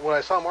when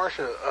I saw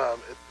Marcia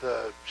at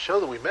the show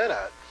that we met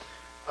at,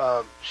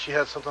 she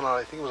had something on.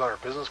 I think it was on her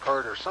business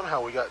card, or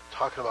somehow we got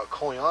talking about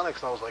Coleonyx,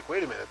 and I was like,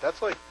 wait a minute,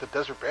 that's like the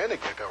desert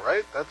banded gecko,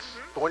 right? That's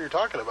the one you're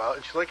talking about.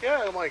 And she's like, yeah.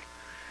 And I'm like,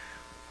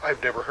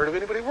 I've never heard of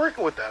anybody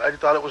working with that. I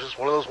thought it was just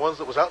one of those ones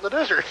that was out in the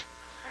desert.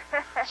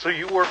 So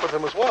you work with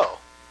them as well?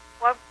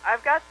 Well,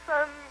 I've got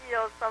some,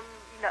 some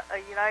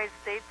United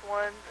States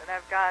ones, and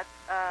I've got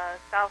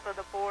south of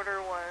the border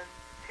ones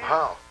too.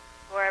 Wow.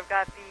 Where I've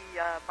got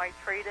the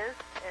Mitratus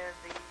and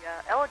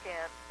the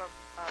Elegant from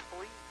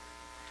Belize.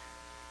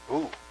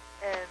 Ooh.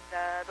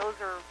 And those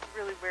are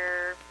really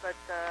rare, but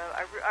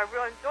I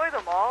really enjoy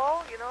them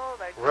all.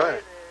 I enjoy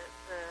right.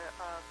 the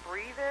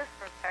Brevis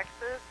from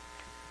Texas,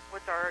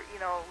 which are,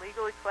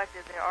 legally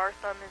collected. There are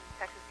some in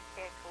Texas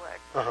you can't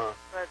collect. Uh-huh.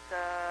 But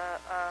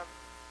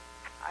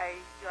I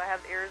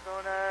have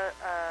Arizona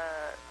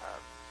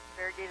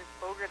variegated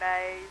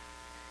Bogardais.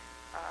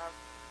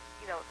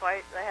 So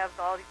I have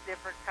all these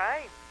different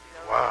kinds.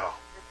 Wow.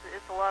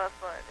 It's a lot of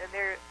fun, and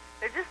they're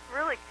just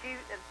really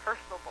cute and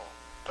personable.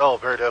 Oh,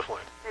 very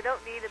definitely. They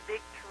don't need a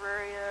big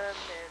terrarium,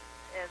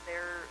 and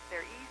they're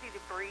easy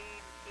to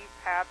breed, keep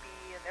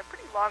happy, and they're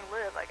pretty long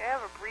lived. Like I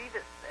have a breed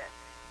that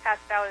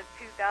passed out in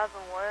 2001,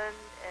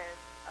 and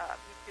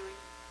he's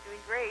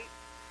doing great.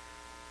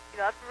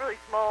 That's a really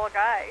small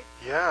guy.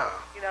 Yeah.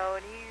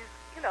 And he's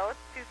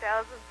it's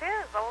 2010,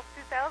 it's almost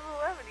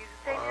 2011. He's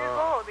 10 years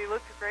old, and he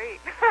looks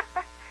great.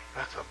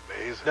 That's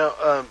amazing.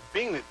 Now,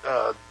 being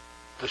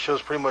the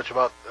show's pretty much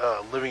about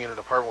living in an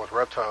apartment with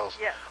reptiles.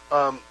 Yeah.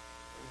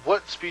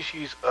 What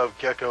species of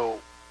gecko,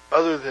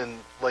 other than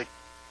like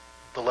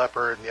the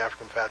leopard and the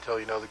African fat tail,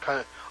 the kind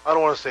of, I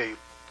don't want to say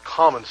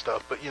common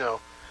stuff, but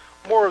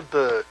more of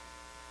the,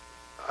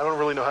 I don't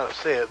really know how to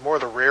say it, more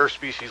of the rare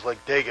species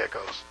like day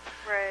geckos.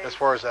 Right. As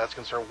far as that's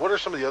concerned, what are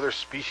some of the other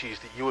species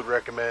that you would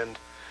recommend?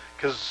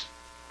 Because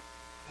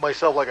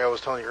myself, like I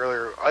was telling you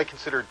earlier, I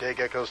consider day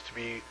geckos to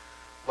be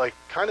like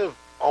kind of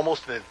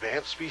almost an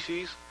advanced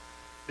species,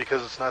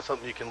 because it's not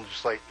something you can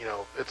just like,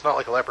 it's not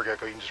like a leopard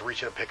gecko. You can just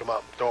reach in and pick them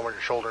up, throw them on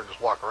your shoulder, and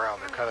just walk around.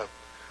 They're kind of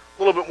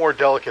a little bit more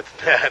delicate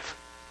than that.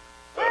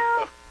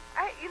 Well,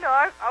 I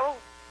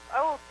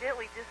will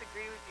gently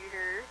disagree with you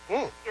here,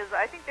 because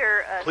I think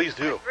they're Please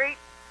do. a great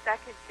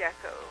second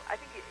gecko. I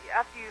think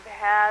after you've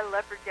had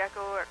leopard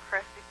gecko or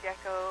crested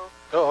gecko,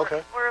 Oh,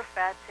 okay. or a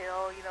fat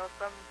tail,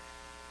 some,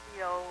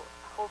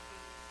 hokey,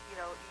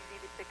 easy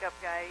to pick up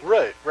guys.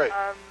 Right.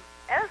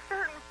 At a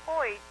certain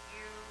point,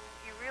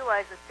 you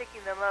realize that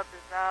picking them up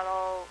is not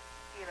all,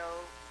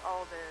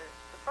 all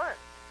the fun,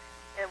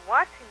 and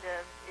watching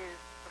them is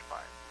the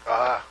fun.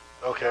 Ah,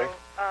 okay.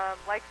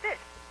 Like fish.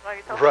 Like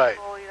I tell Right.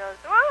 people,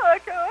 I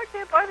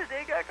can't find a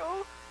day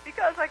gecko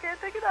because I can't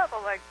pick it up.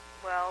 I'm like,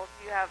 well,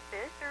 do you have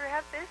fish or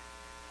have fish?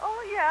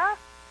 Oh, yeah.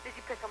 Did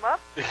you pick them up?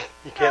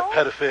 You can't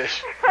pet a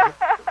fish.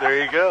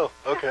 There you go.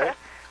 Okay.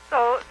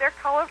 So they're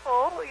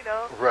colorful,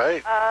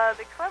 Right.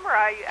 The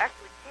clemeri you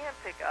actually can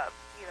pick up,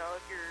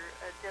 if you're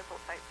a gentle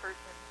type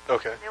person.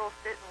 Okay. They will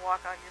sit and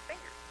walk on your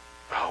fingers.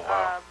 Oh,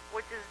 wow.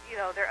 Which is,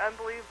 they're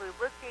unbelievably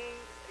looking,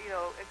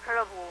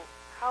 incredible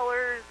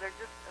colors. They're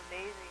just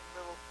amazing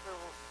little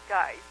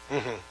guys.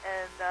 Mm-hmm.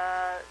 And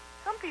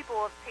some people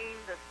have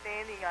tamed the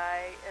standing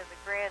eye and the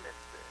grandis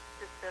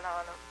to sit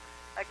on them.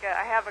 Like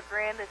I have a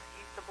grandis that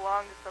used to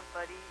belong to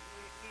somebody.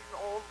 He's an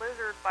old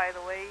lizard, by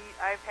the way.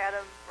 I've had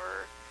him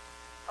for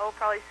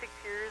probably 6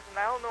 years, and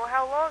I don't know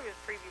how long his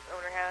previous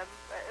owner had him.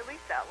 At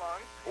least that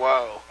long.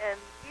 Wow. And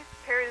he used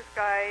to carry this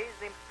guy, his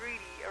name's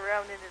Greedy,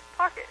 around in his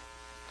pocket.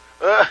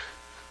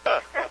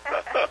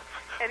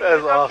 And he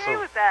was okay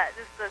with that,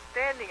 just the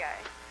standing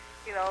eye.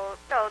 No,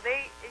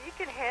 you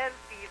can hand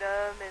feed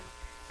them and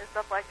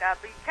stuff like that,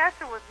 but you catch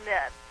them with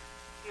nets.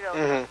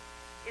 Mm-hmm.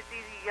 It's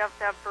easy. You have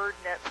to have bird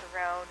nets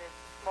around and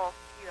small,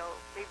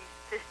 maybe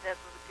fish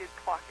nets with a good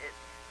pocket.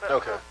 But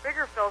Okay. for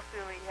bigger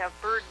felsoon, you have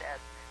bird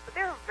nets. But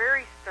they're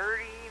very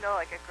sturdy,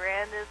 like a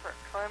grandis or a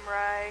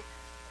clemeri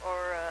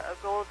or a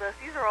gold dust.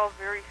 These are all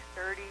very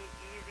sturdy,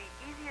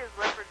 easy as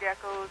leopard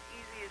geckos,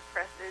 easy as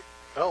crested.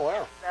 Oh,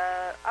 wow.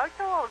 And, I would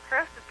tell all the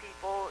crested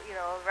people,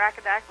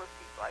 Rhacodactylus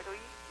people, I go,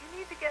 you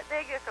need to get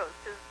day geckos,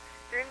 because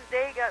during the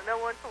day you got no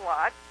one to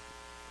watch,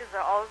 because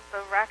all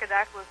the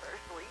Rhacodactylus are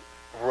asleep.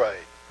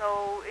 Right.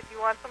 So if you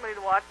want somebody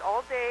to watch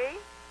all day,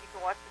 you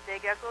can watch the day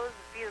geckos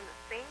and feed them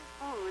the same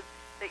food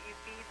that you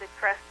feed the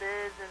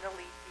cresteds and the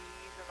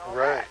leafies and all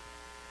Right. that.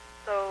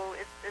 So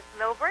it's a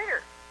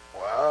no-brainer.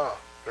 Wow.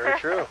 Very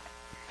true.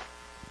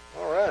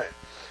 All right.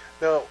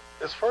 Now,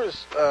 as far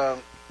as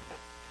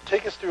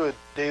take us through a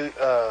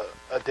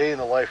day in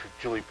the life of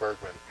Julie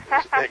Bergman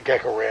at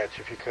Gecko Ranch,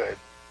 if you could.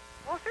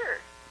 Well, sure.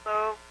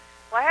 So,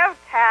 I have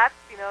cats,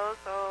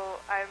 so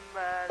I'm.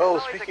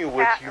 Speaking of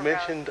which, you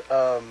mentioned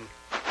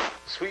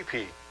Sweet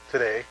Pea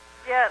today.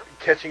 Yes.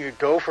 Catching a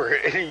gopher,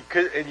 and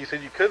you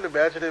said you couldn't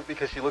imagine it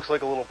because she looks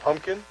like a little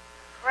pumpkin.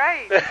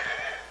 Right.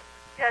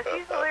 Yeah,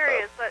 she's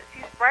hilarious, but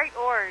she's bright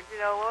orange.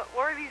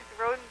 What are these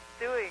rodents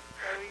doing?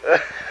 I mean,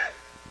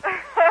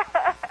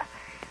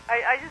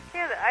 I just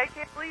can't. I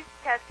can't believe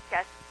she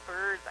catches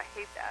birds. I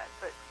hate that.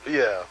 But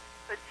Yeah.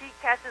 But she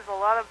catches a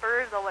lot of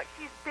birds. I'm like,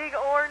 she's big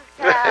orange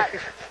cat.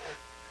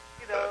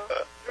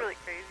 It's really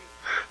crazy.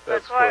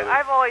 That's so funny.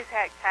 I've always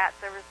had cats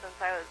ever since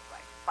I was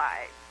like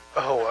 5.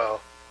 Oh,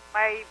 wow.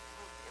 I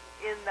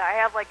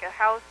have like a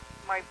house,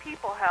 my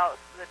people house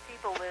that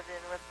people live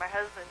in with my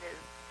husband is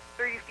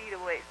 30 feet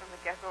away from the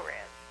Gecko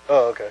Ranch.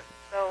 Oh, okay.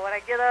 So when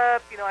I get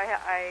up, I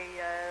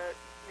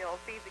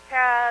feed the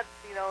cats,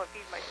 feed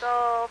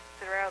myself,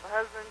 sit around with the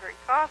husband, drink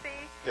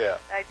coffee. Yeah.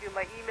 I do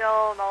my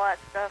email and all that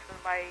stuff, and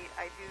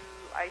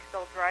I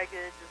sell dry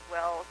goods as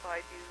well, so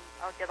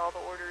I'll get all the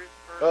orders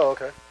for Oh,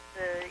 okay.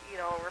 the,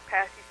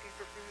 Repashy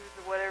Superfoods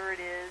or whatever it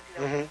is,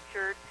 Mhm.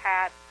 shirts,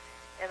 hats,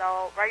 and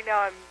right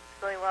now I'm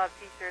selling a lot of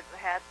T-shirts and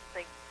hats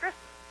and things for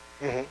Christmas.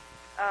 Mm-hmm.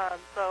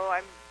 So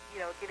I'm,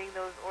 getting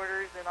those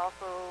orders, and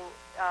also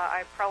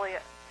I'm probably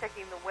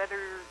checking the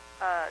weather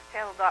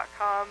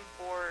channel.com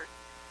for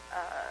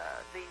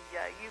the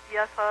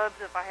UPS hubs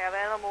if I have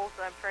animals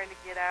that I'm trying to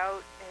get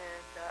out,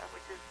 and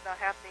which is not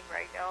happening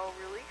right now,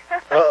 really.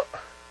 Oh.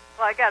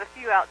 Well, I got a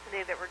few out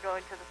today that were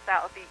going to the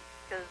southeast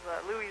because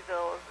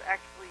Louisville is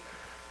actually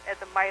at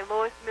my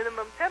lowest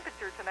minimum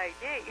temperature tonight.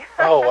 Yay!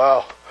 Oh,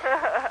 wow.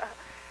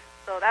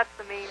 So that's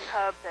the main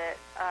hub that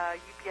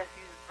UPS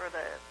uses for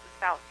the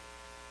southeast.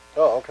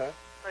 Oh, okay.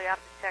 So you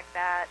have to check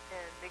that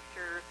and make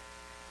sure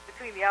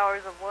between the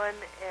hours of 1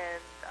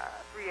 and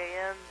 3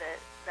 a.m.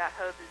 that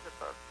hub is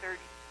above 30,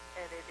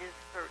 and it is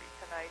 30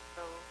 tonight.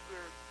 So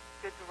we're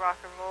good to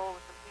rock and roll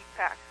with some heat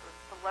packs with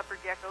some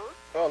leopard geckos.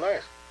 Oh,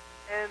 nice.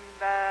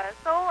 And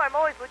so I'm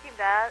always looking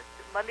at that.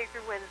 Monday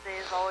through Wednesday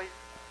is always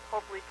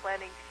hopefully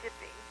planning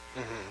shipping.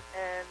 Mm-hmm.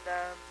 And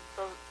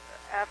so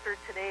after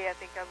today, I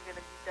think I'm going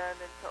to be done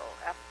until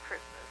after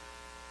Christmas.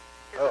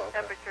 Because the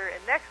temperature, and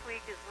next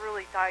week is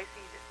really dicey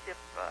to ship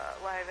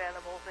live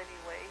animals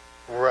anyway.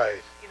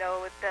 Right.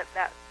 With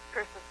that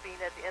Christmas being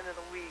at the end of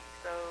the week.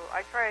 So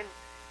I try and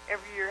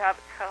every year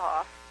have a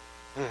cutoff,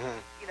 mm-hmm.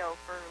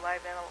 For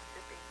live animal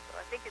shipping. So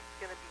I think it's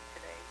going to be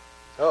today.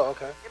 Oh,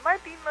 okay. It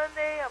might be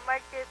Monday. I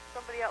might get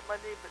somebody out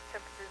Monday, but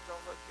temperatures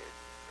don't look good.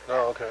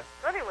 Oh, okay.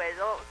 So anyways,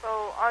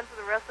 so on to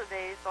the rest of the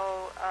day.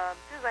 So as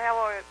soon as I have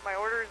all my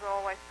orders and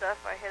all my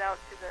stuff, I head out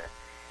to the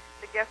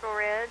Gecko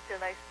Ranch, and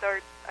I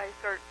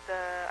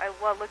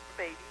want to look for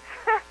babies.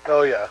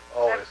 Oh, yeah,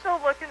 always. I'm still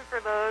looking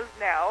for those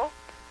now.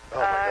 Oh,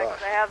 my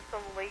gosh. I have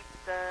some leechies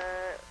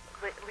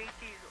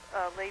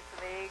laid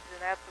some eggs,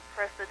 and I have some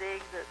crested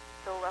eggs that's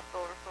still left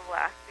over from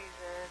last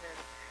season.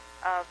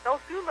 And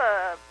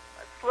Phelsuma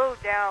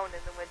slowed down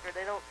in the winter.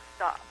 They don't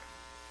stop.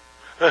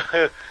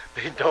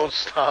 They don't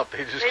stop.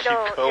 They just keep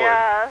going.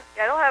 Yeah.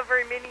 I don't have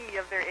very many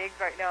of their eggs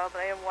right now,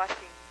 but I am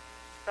watching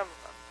some of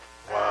them.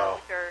 Wow.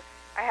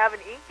 I have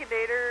an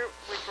incubator,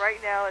 which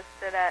right now is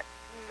set at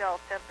female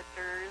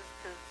temperatures,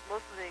 because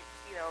most of the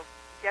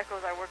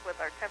geckos I work with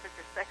are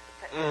temperature sex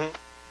dependent.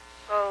 Mm-hmm.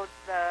 So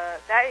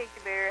that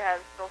incubator has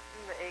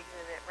Phelsuma eggs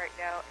in it right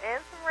now, and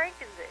some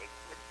Rankin's eggs,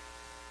 which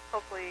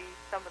hopefully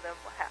some of them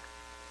will hatch.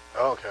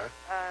 Oh, okay.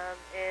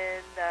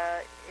 And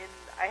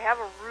I have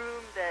a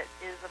room that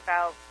is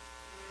about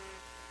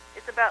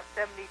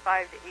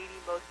 75 to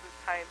 80 most of the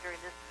time during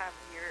this time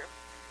of year.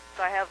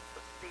 So I have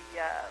the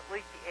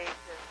leafy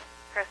eggs and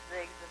crested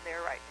eggs in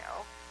there right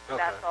now. Okay.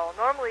 That's all.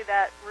 Normally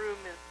that room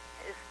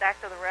is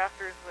stacked to the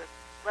rafters with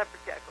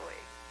leopard gecko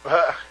eggs,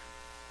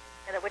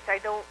 and which I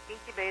don't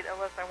incubate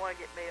unless I want to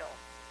get male.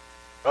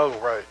 Oh,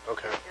 right.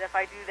 Okay. And if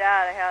I do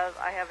that,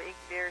 I have an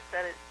incubator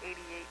set at 88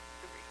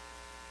 degrees.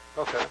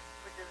 Okay.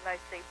 Which is a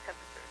nice safe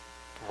temperature.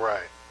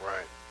 Right.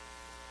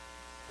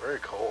 Very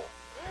cool.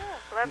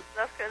 Yeah, so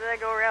that's good. Then I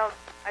go around.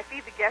 I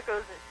feed the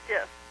geckos in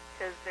shifts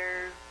because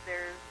there's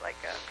like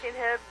a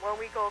pinhead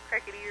 1-week-old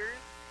cricket ears,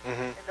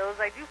 mm-hmm. and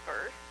those I do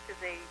first because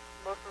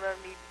most of them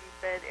need to be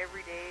fed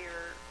every day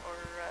or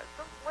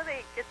when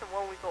they get to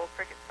 1-week-old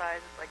cricket size,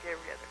 it's like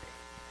every other day.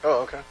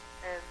 Oh, okay.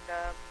 And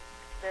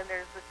then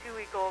there's the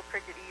 2-week-old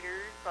cricket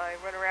eaters. So I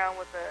run around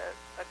with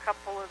a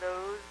couple of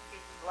those,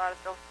 feeding a lot of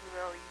Phelsuma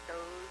will eat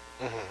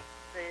those. Mm-hmm.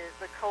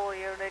 The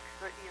Coleonyx,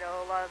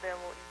 a lot of them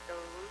will eat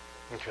those.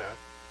 Okay.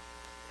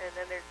 And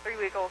then there's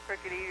 3-week-old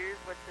cricket eaters,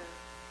 which is,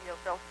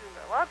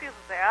 Phelsuma. A lot of people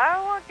say, I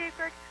don't want cave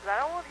crickets because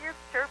I don't want to hear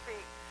the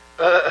chirping.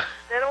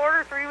 Then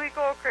order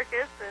 3-week-old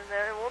crickets, and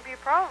then it won't be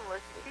a problem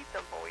unless you keep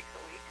them for weeks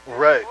and weeks.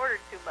 Right. Order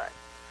too much.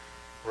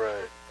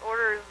 Right. Just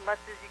order as much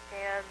as you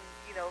can,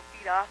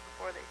 feed off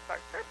before they start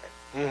chirping.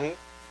 Mm-hmm.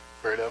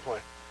 Very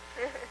definitely.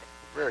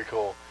 Very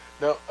cool.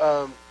 Now,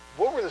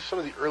 what were some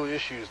of the early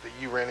issues that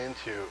you ran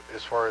into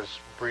as far as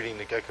breeding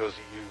the geckos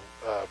that you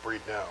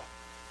breed now?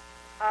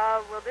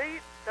 Well,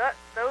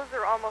 those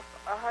are almost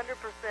 100%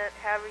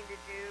 having to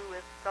do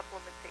with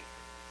supplementation.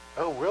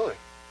 Oh, really?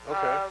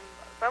 Okay.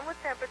 Some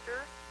with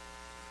temperature,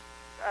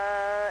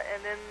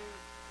 and then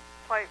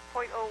 0.01%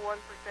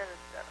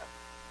 instead of.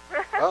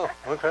 Oh,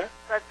 okay.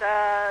 But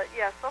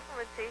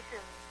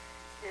supplementation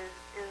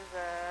is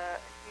a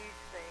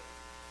huge thing,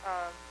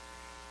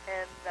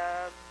 and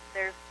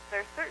there's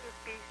certain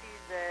species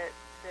that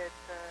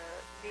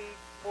need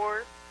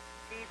more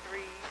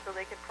D3 so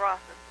they can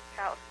process the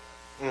calcium.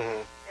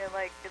 Mm-hmm. And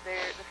like the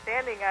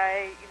standing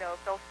eye,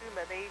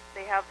 Phelsuma,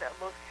 they have the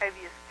most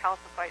heaviest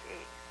calcified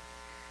eggs.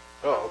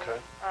 Oh, okay.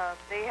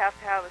 They have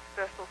to have a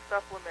special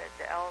supplement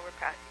to Alan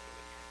Rapace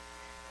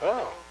eggs.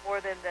 Oh. So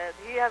more than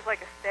he has like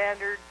a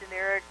standard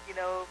generic,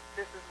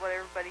 this is what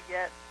everybody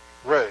gets.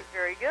 Right.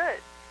 Very good.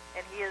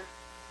 And he has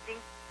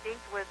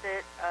synced with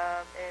it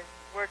and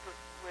worked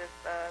with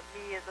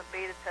me as a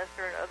beta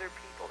tester and other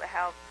people to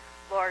have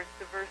large,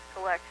 diverse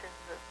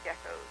collections of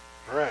geckos.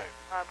 Right.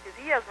 Because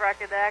he has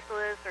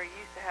Rhacodactylus, or he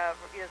used to have,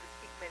 he doesn't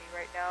keep many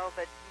right now,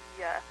 but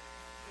he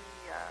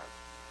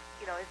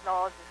his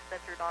knowledge is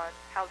centered on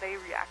how they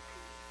react to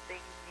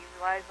things. He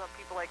relies on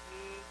people like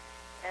me,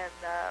 and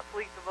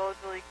Philippe DeVos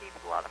really keeps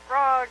a lot of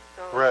frogs,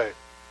 so right.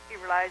 he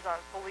relies on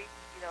folate,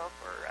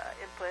 for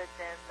input.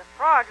 And the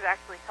frogs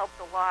actually helped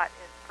a lot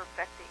in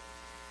perfecting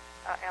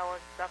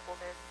Alan's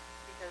supplements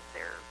because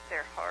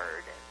they're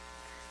hard and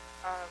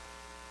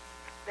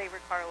they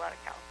require a lot of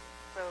calcium.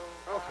 So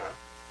Okay.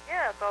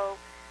 yeah, so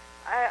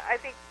I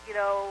think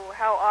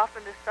how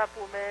often to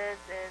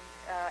supplement, and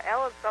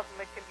Alan's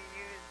supplement can be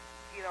used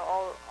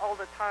all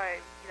the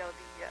time.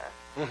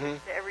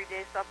 The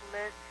everyday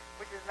supplement,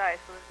 which is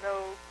nice. So there's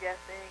no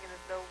guessing and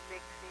there's no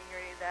mixing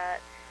or any of that.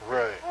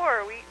 Right.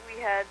 Before we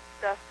had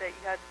stuff that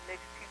you had to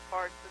mix 2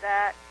 parts of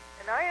that,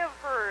 and I have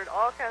heard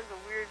all kinds of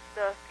weird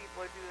stuff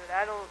people are doing.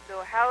 I don't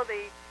know how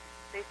they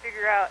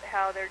figure out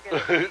how they're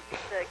going to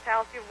use the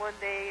calcium one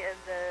day and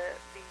the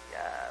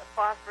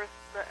phosphorus,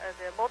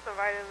 the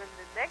multivitamin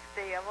the next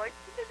day. I'm like,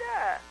 who did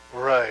that?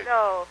 Right.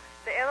 No,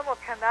 the animal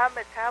cannot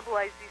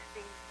metabolize these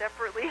things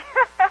separately.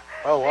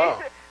 Oh,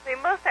 wow. They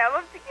must have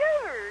them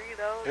together,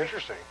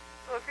 Interesting.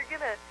 So if you're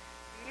going to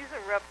use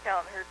a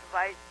Rupcal and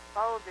Herpivite,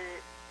 follow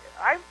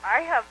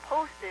I have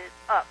posted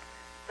up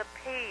the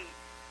page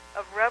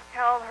of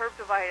Rupcal and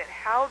Herpivite and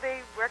how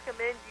they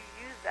recommend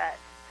you use that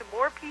to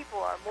more people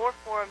on more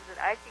forums than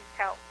I can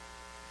count.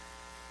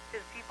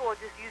 Because people are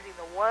just using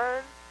the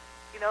one,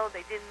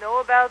 they didn't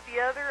know about the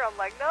other. I'm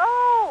like,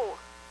 no!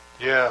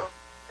 Yeah. So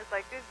it's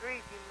like, good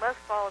grief, you must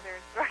follow their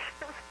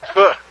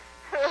instructions.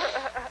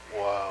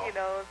 Wow.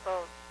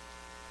 So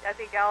I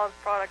think Alan's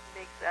product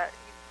makes that,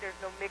 there's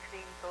no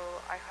mixing, so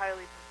I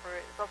highly prefer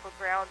it. It's also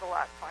ground a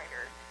lot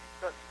finer,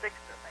 so it sticks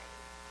to things.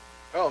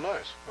 Oh,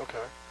 nice.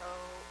 Okay.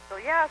 So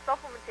yeah,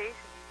 supplementation,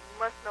 you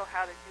must know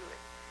how to do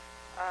it.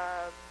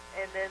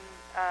 And then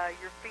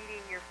you're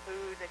feeding your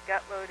food and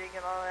gut loading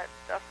and all that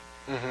stuff.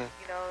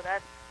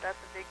 That's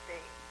a big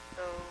thing.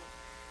 So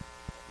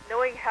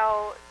knowing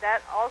how that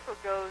also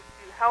goes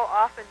to how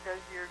often does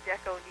your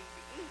gecko need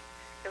to eat,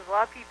 because a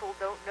lot of people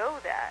don't know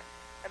that,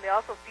 and they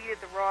also feed it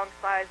the wrong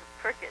size of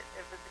cricket.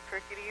 If it's a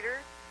cricket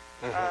eater,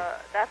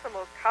 that's the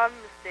most common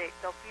mistake.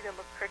 They'll feed them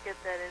a cricket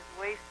that is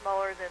way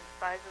smaller than the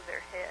size of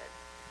their head.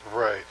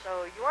 Right.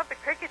 So you want the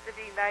cricket to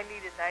be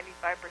 90 to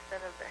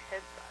 95% of their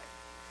head size.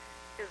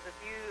 Because if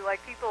you,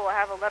 people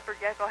have a leopard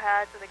gecko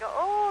hatch, and they go,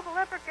 oh, the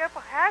leopard gecko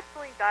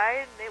hatchling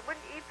died, and they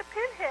wouldn't eat the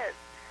pinheads.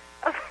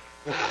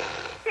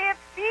 Can't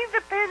feed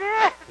the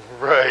pinheads.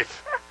 Right.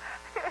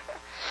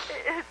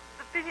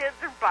 The pinheads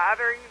are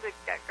bothering the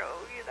gecko,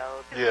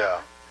 'cause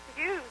Yeah. it's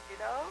huge,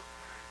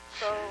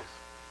 So,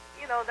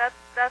 Jeez.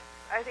 that's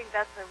I think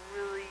that's a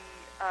really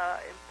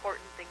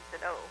important thing to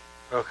know.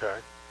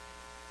 Okay.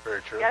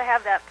 Very true. You gotta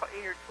have that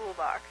in your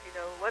toolbox.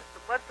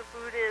 What the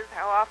food is,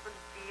 how often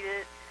to feed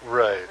it,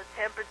 Right. the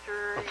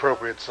temperature,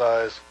 Appropriate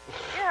size.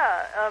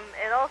 Yeah,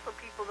 and also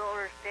people don't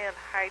understand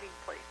hiding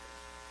places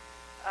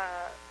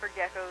for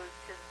geckos,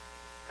 because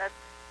that's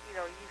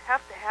you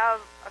have to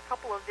have a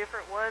couple of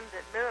different ones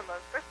at minimum,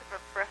 especially for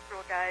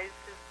terrestrial guys,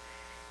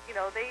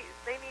 because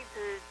they need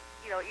to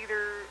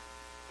either,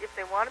 if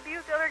they want to be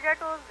with the other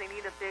geckos, they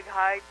need a big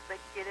hide so they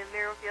can get in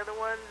there with the other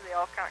ones. They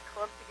all kind of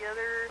clump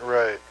together.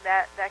 Right. And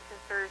that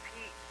conserves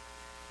heat.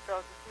 So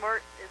it's a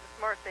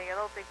smart thing. I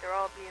don't think they're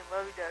all being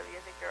lovey-dovey.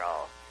 I think they're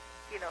all,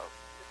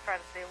 just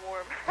trying to stay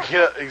warm.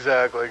 Yeah,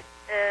 exactly.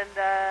 And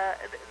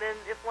then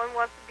if one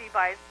wants to be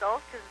by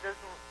itself because it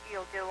doesn't,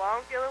 get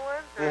along with the other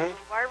ones, there's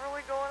a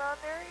rivalry going on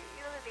there.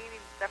 They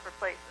need separate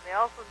places. And they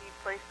also need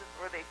places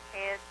where they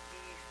can't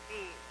be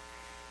seen.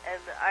 And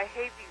I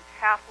hate these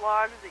half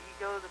logs that you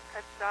go to the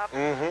pet shop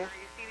and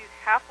you see these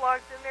half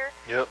logs in there.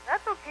 Yep.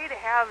 That's okay to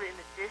have in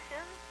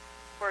addition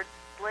for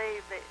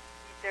display.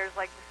 There's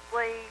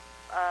display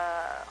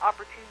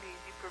opportunities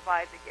you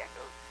provide the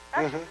geckos.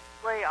 That's a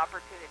display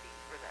opportunity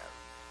for them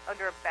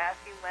under a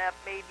basking lamp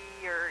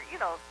maybe, or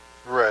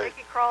Right. they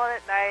can crawl in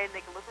at night and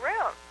they can look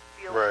around,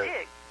 feel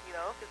big,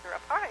 because they're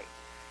up high.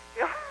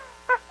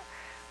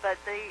 But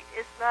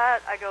it's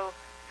not. I go,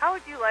 how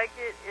would you like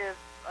it if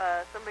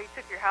somebody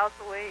took your house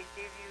away and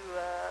gave you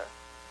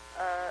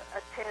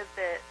a tent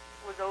that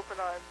was open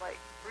on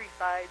 3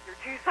 sides or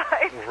 2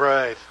 sides?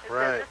 Right. And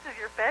Right. said, this is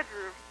your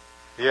bedroom.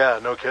 Yeah.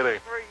 No kidding.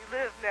 This is where you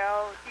live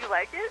now. Do you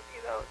like it?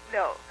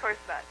 No, of course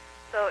not.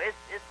 So it's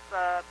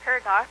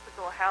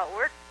paradoxical how it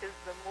works, because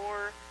the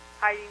more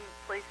hiding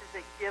places that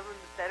you give them,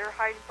 the better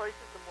hiding places,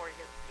 the more you're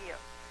going to see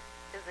them,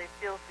 because they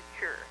feel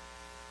secure.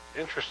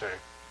 Interesting.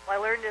 Well, I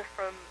learned this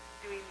from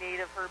doing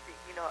native herping,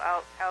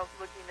 out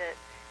looking at,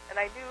 and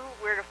I knew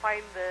where to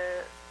find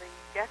the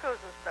geckos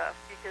and stuff,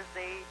 because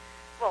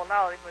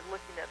not only when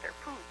looking at their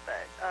poop,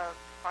 but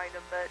find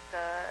them, but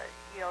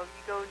you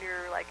go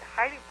near a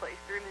hiding place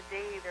during the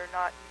day, they're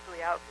not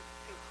usually out because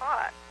it's too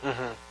hot,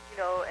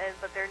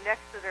 but they're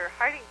next to their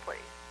hiding place.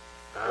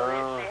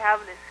 So they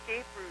have an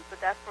escape route, but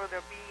that's where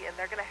they'll be, and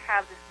they're going to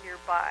have this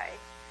nearby,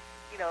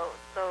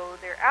 so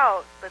they're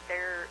out, but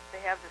they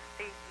have this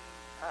safety,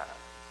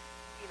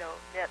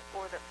 net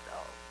for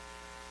themselves.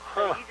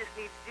 So you just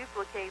need to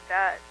duplicate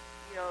that,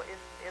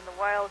 in the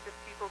wild, because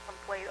people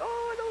complain,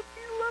 oh, I don't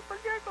see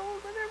leopard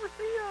geckos, I never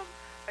see them.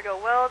 I go,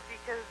 well, it's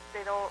because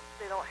they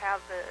don't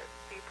have the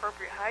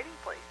appropriate hiding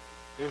place.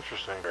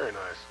 Interesting. Very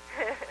nice.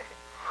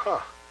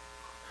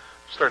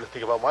 starting to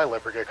think about my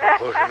leopard gecko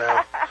enclosure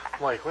now.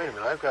 I'm like, wait a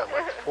minute, I've got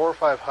like 4 or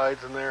 5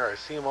 hides in there. I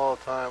see them all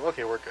the time.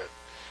 Okay, we're good.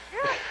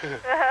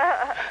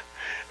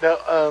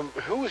 Now,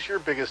 who was your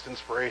biggest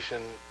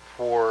inspiration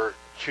for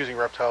choosing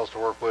reptiles to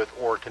work with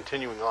or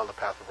continuing on the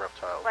path of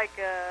reptiles? Like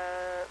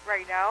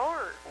right now,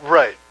 or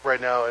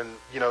Right now, and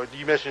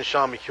you mentioned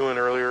Sean McEwen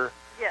earlier.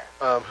 yes.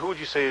 Who would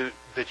you say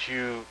that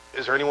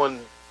is there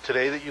anyone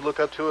today that you look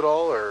up to at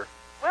all, or?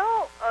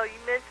 Well, you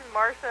mentioned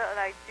Marcia, and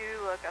I do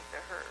look up to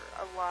her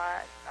a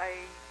lot.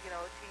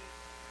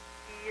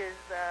 She is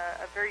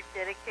a very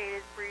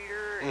dedicated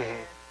breeder, and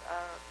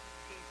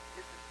she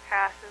is a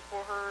passion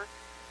for her.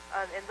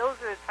 And those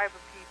are the type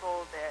of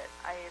people that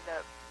I end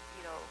up,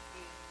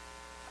 being,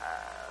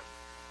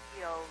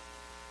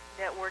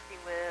 networking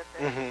with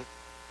and,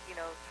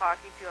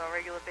 talking to on a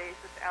regular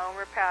basis. Alan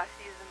Rapace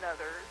is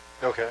another.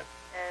 Okay.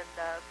 And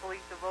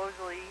Philippe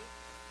Devogely,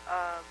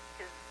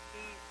 because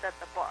he set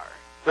the bar.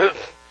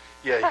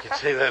 Yeah, you can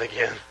say that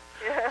again.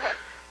 Yeah.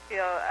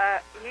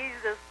 He's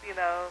just,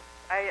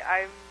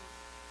 I'm,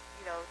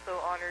 so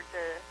honored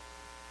to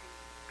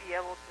be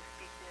able to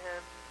speak to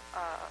him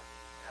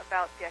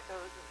about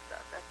geckos and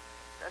stuff.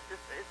 That's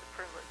just, it's a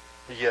privilege.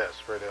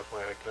 Yes, very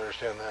definitely. I can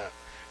understand that.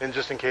 And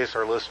just in case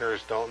our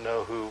listeners don't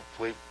know who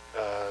Philippe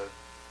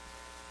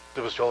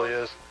Devogely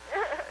is,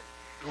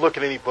 look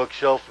at any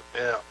bookshelf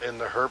in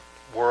the herp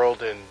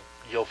world and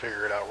you'll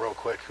figure it out real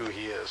quick who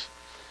he is.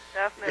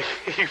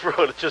 Definitely. He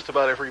wrote just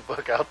about every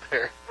book out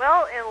there.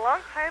 Well, and a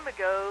long time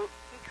ago,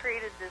 he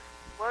created this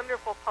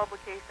wonderful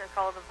publication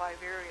called The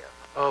Vivarium.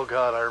 Oh,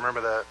 God, I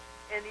remember that.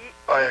 And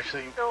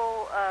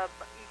still,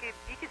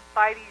 you could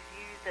buy these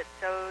used at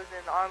shows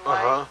and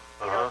online,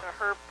 the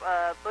herp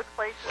book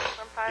places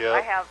sometimes.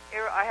 Yep.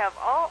 I have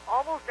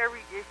almost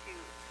every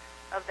issue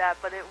of that,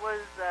 but it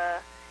was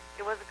a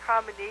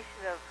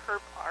combination of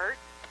herp art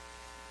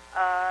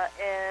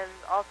and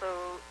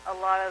also a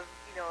lot of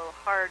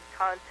hard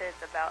content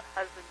about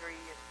husbandry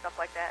and stuff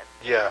like that.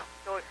 And, yeah.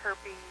 Going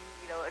herping,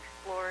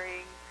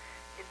 exploring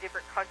in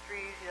different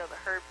countries, the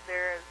herbs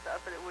there and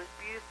stuff. But it was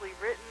beautifully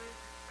written,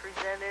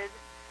 presented,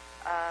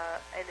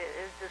 and it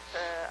is just,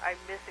 I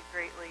miss it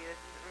greatly.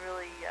 There's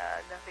really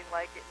nothing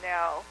like it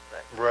now.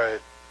 But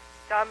right.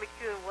 John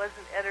McEwen was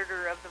an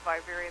editor of the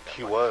Vivarium.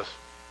 He was.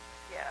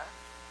 Yeah.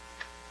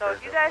 So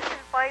if you guys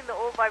can find the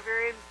old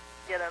Vivarium,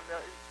 get them.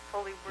 It's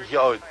totally worth it.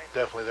 Oh,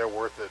 definitely. They're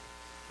worth it.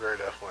 Very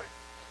definitely.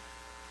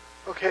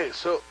 Okay,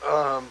 so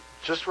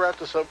just to wrap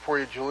this up for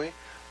you, Julie,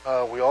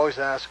 we always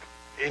ask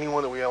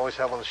anyone that we always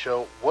have on the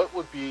show, what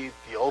would be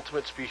the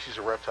ultimate species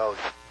of reptile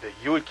that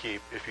you would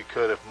keep if you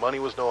could, if money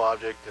was no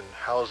object and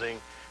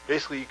housing,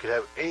 basically you could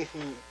have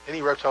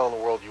any reptile in the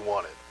world you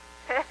wanted?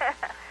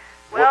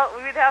 Well,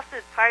 we would have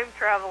to time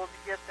travel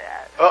to get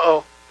that.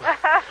 Uh-oh.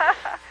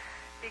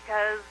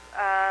 Because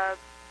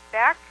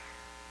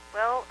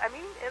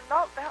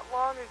not that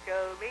long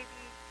ago,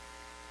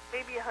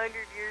 maybe 100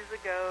 years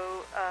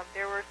ago,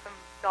 there were some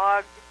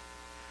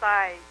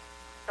dog-sized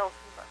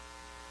Phelsuma.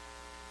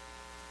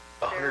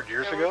 100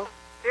 years there ago? Was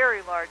a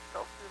very large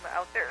Phelsuma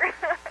out there.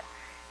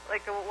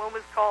 Like one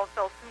was called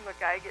Phelsuma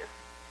gigas,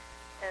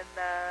 and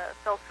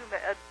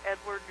Phelsuma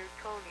Edward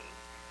Newtoni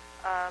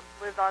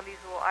lived on these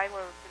little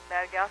islands in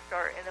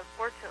Madagascar, and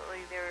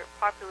unfortunately they were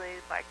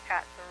populated by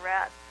cats and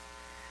rats,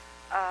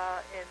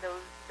 and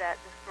those that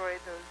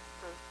destroyed those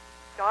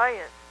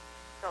giant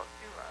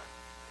Phelsuma.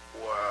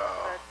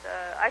 Wow. But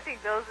I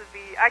think those would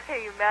be, I can't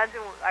even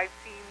imagine, I've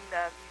seen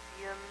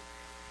museum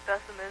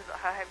specimens that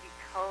have any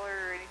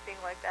color or anything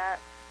like that.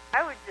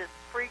 I would just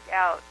freak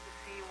out to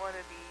see one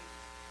of these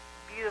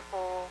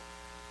beautiful,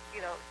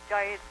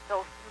 giant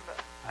Phelsuma.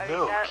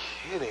 No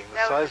kidding.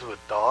 The size of a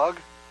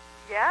dog?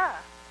 Yeah,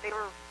 they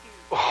were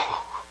huge.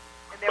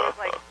 And there was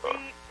like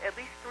at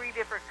least three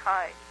different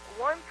kinds.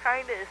 One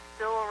kind of is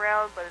still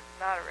around, but it's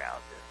not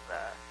around. It's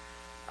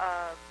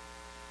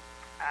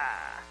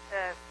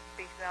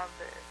thinking out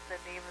the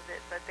name of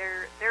it, but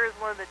there is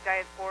one of the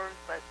giant forms,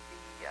 but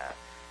the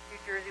New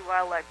Jersey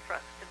Wildlife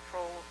Trust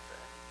controls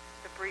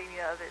the breeding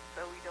of it,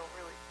 so we don't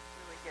really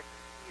get to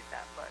see it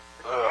that much.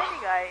 But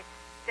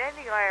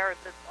standing eye are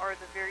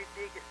the very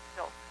biggest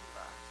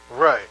Phelsuma.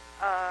 Right.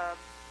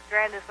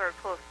 Grandis are a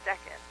close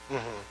second.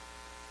 Mm-hmm.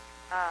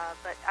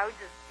 But I would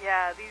just,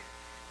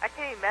 I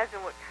can't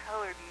imagine what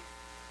color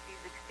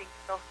these extinct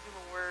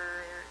Phelsuma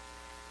were.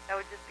 That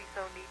would just be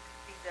so neat to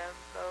see them.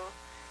 So,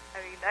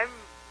 I mean,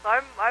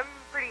 I'm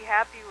pretty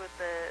happy with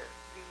the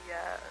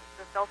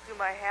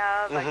Phelsuma I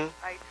have. Mm-hmm.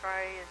 I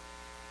try and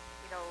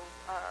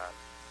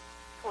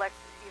collect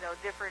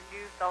different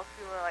new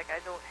Phelsuma. Like I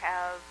don't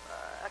have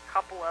a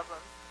couple of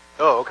them.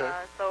 Oh, okay.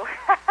 So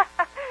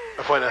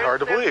I find that hard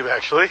to believe,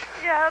 actually.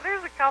 Yeah,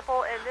 there's a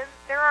couple, and then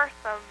there are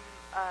some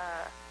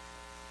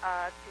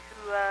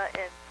Chihuahua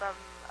and some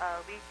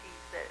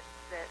lychees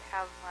that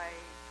have my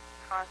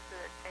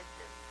constant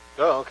attention.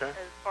 Oh, okay.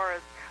 As far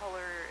as color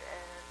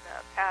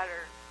and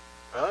pattern.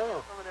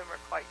 Oh. Some of them are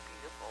quite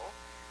beautiful.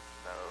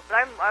 So, but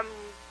I'm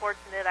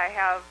fortunate. I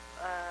have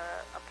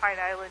a Pine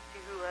Island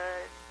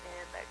Chihuahua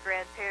and a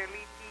Grand Terre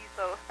lychee,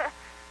 so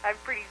I'm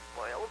pretty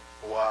spoiled.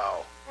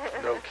 Wow.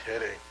 No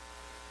kidding.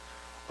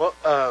 Well,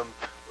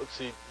 let's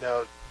see.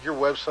 Now, your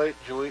website,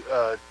 Julie,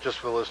 just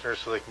for the listeners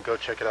so they can go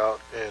check it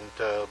out and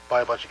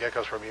buy a bunch of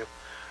geckos from you,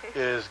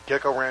 is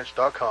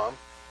geckoranch.com.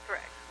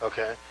 Correct.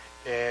 Okay.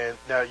 And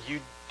now,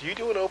 do you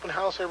do an open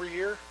house every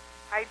year?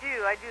 I do.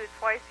 I do it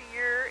twice a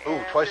year.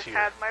 Oh, twice a year.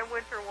 I just had my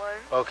winter one.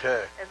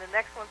 Okay. And the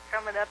next one's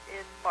coming up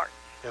in March.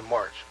 In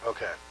March.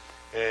 Okay.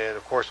 And,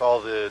 of course, all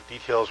the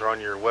details are on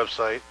your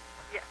website.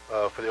 Yes.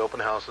 For the open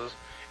houses.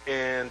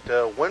 And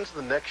when's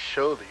the next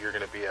show that you're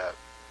going to be at?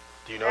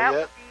 Do you know that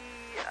yet? That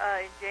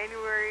will be in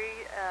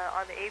January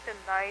on the 8th and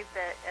 9th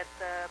at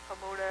the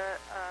Pomona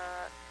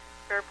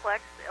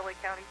Fairplex, LA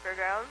County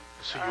Fairgrounds.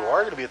 So you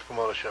are going to be at the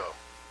Pomona show?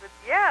 With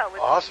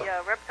awesome.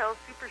 The Reptile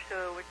Super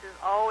Show, which is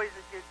always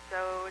a good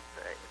show.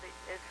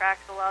 It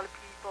attracts a lot of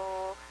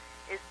people.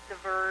 It's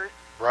diverse.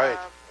 Right.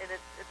 And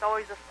it's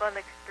always a fun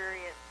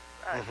experience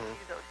to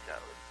do those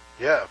shows.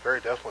 Yeah,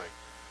 very definitely.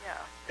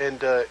 Yeah.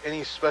 And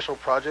any special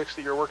projects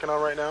that you're working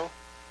on right now?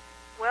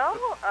 Well,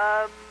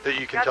 that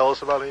you can tell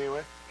us about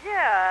anyway?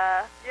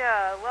 Yeah.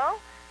 Well,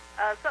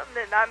 something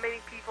that not many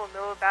people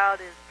know about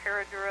is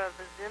Paradura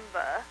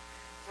vizimba,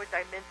 which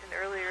I mentioned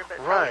earlier, but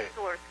right.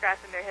 People are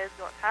scratching their heads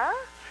going, huh?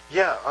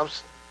 Yeah,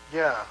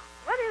 yeah.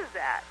 What is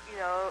that?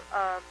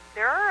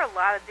 There are a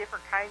lot of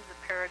different kinds of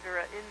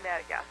Paradura in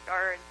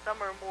Madagascar, and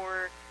some are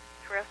more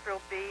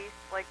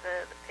terrestrial-based, like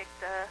the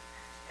Picta,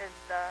 and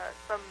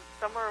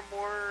some are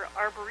more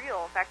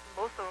arboreal. In fact,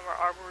 most of them are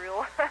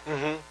arboreal.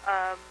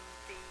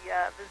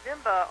 The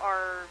vizimba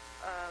are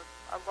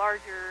a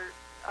larger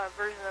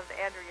version of the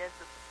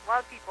Andriensis. A lot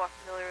of people are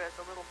familiar as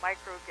a little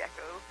micro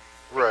gecko.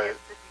 Right.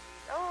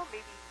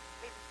 Maybe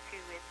 2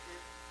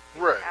 inches,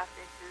 right. half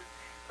inches.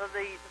 So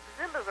the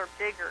vizimbas are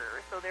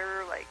bigger. So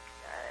they're like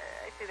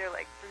I'd say they're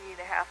like 3.5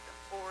 to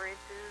 4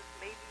 inches,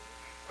 maybe.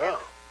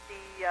 Oh.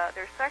 And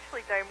they're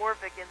sexually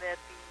dimorphic in that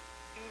the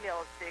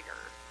female is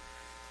bigger.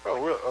 Oh,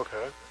 really?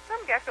 Okay.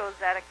 Some geckos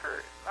that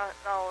occurs. Not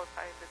all the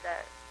time, but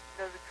that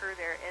does occur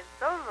there. And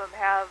some of them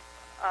have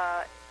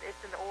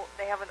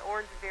they have an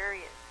orange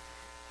variant,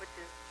 which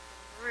is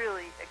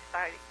really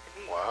exciting to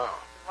me. Wow.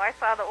 When I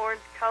saw the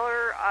orange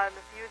color on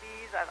a few of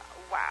these, I thought,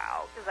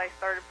 wow, because I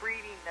started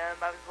breeding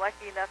them. I was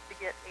lucky enough to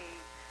get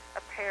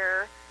a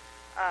pair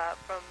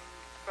from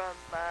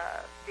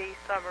Jay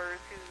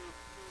Summers, who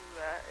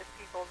if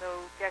people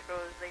know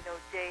geckos, they know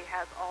Jay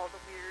has all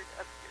the weird,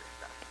 obscure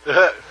stuff.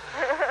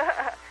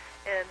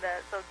 And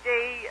so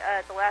Jay,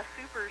 at the last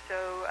Super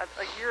Show,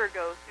 a year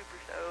ago Super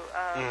Show,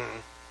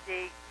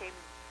 Jay came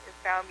and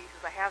found me and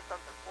says, I have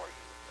something for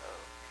you. So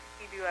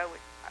he knew I would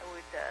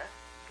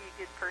be a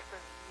good person,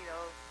 to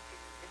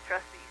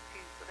entrust these to.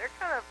 So they're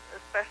kind of a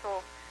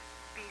special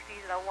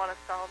species, and I want to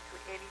sell them to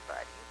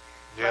anybody.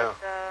 Yeah.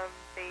 But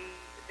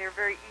they're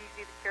very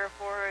easy to care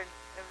for, and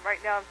right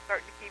now I'm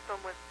starting to keep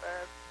them with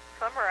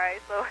Samurai,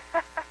 so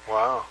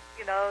wow.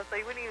 So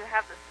you wouldn't even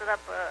have to set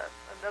up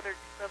another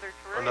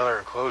terrarium. Another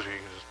enclosure, you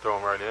can just throw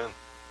them right in.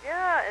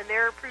 Yeah, and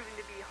they're proven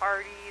to be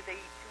hardy. They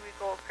eat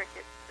 2-week-old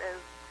crickets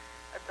as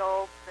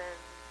adults, and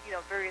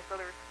various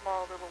other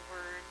small little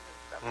worms and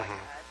stuff like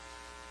that.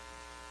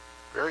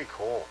 Very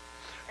cool.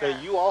 Yeah.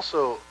 Now, you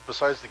also,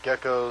 besides the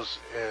geckos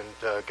and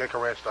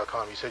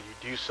geckoranch.com, you said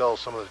you do sell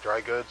some of the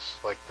dry goods,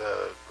 like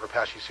the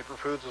Repashy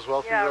superfoods as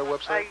well through your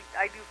website?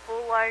 I do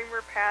full-line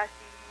Repashy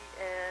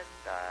and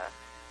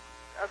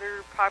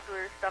other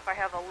popular stuff. I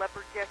have a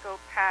leopard gecko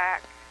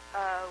pack,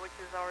 which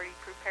is already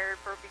prepared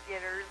for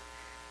beginners.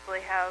 So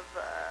they have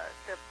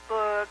the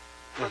book,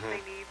 what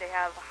they need. They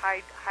have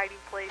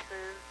hiding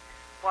places,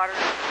 water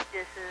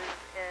dishes,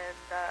 and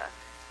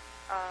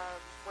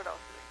what else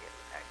do they get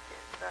with that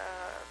kit?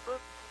 Book.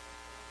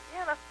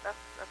 Yeah, that's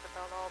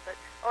about all. But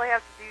all I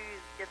have to do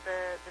is get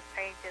the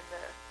tank and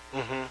the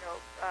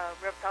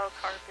reptile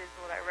carp is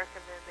what I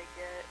recommend they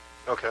get.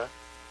 Okay.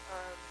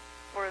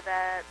 For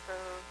that, so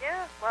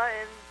yeah,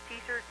 and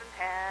T-shirts and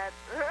hats.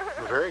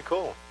 Very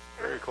cool.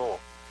 Very cool.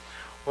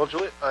 Well,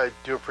 Julie, I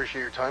do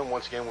appreciate your time.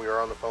 Once again, we are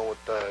on the phone with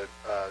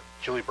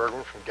Julie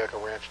Bergman from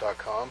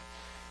geckoranch.com.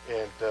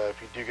 And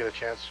if you do get a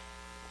chance,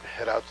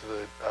 head out to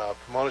the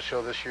Pomona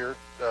show this year,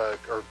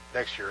 or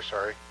next year,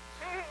 sorry,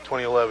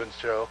 2011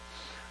 show.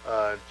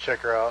 Check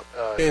her out.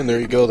 And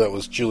there you go. That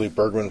was Julie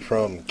Bergman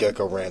from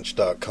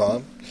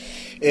geckoranch.com.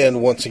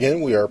 And once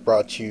again, we are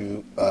brought to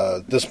you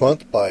this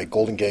month by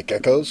Golden Gate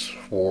Geckos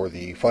for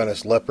the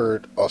finest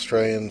leopard,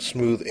 Australian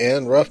smooth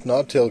and rough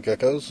knobtail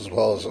geckos, as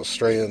well as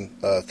Australian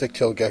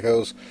thick-tailed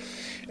geckos,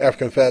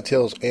 African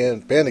fat-tails,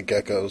 and banded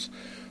geckos.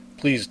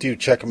 Please do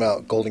check them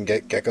out,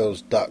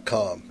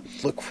 goldengategeckos.com.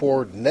 Look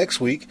forward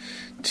next week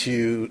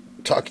to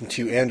talking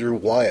to Andrew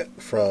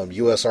Wyatt from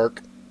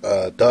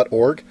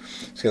usark.org.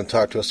 He's going to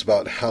talk to us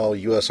about how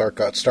USARK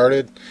got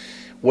started,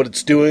 what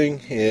it's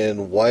doing,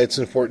 and why it's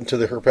important to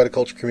the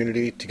herpetoculture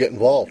community to get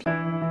involved.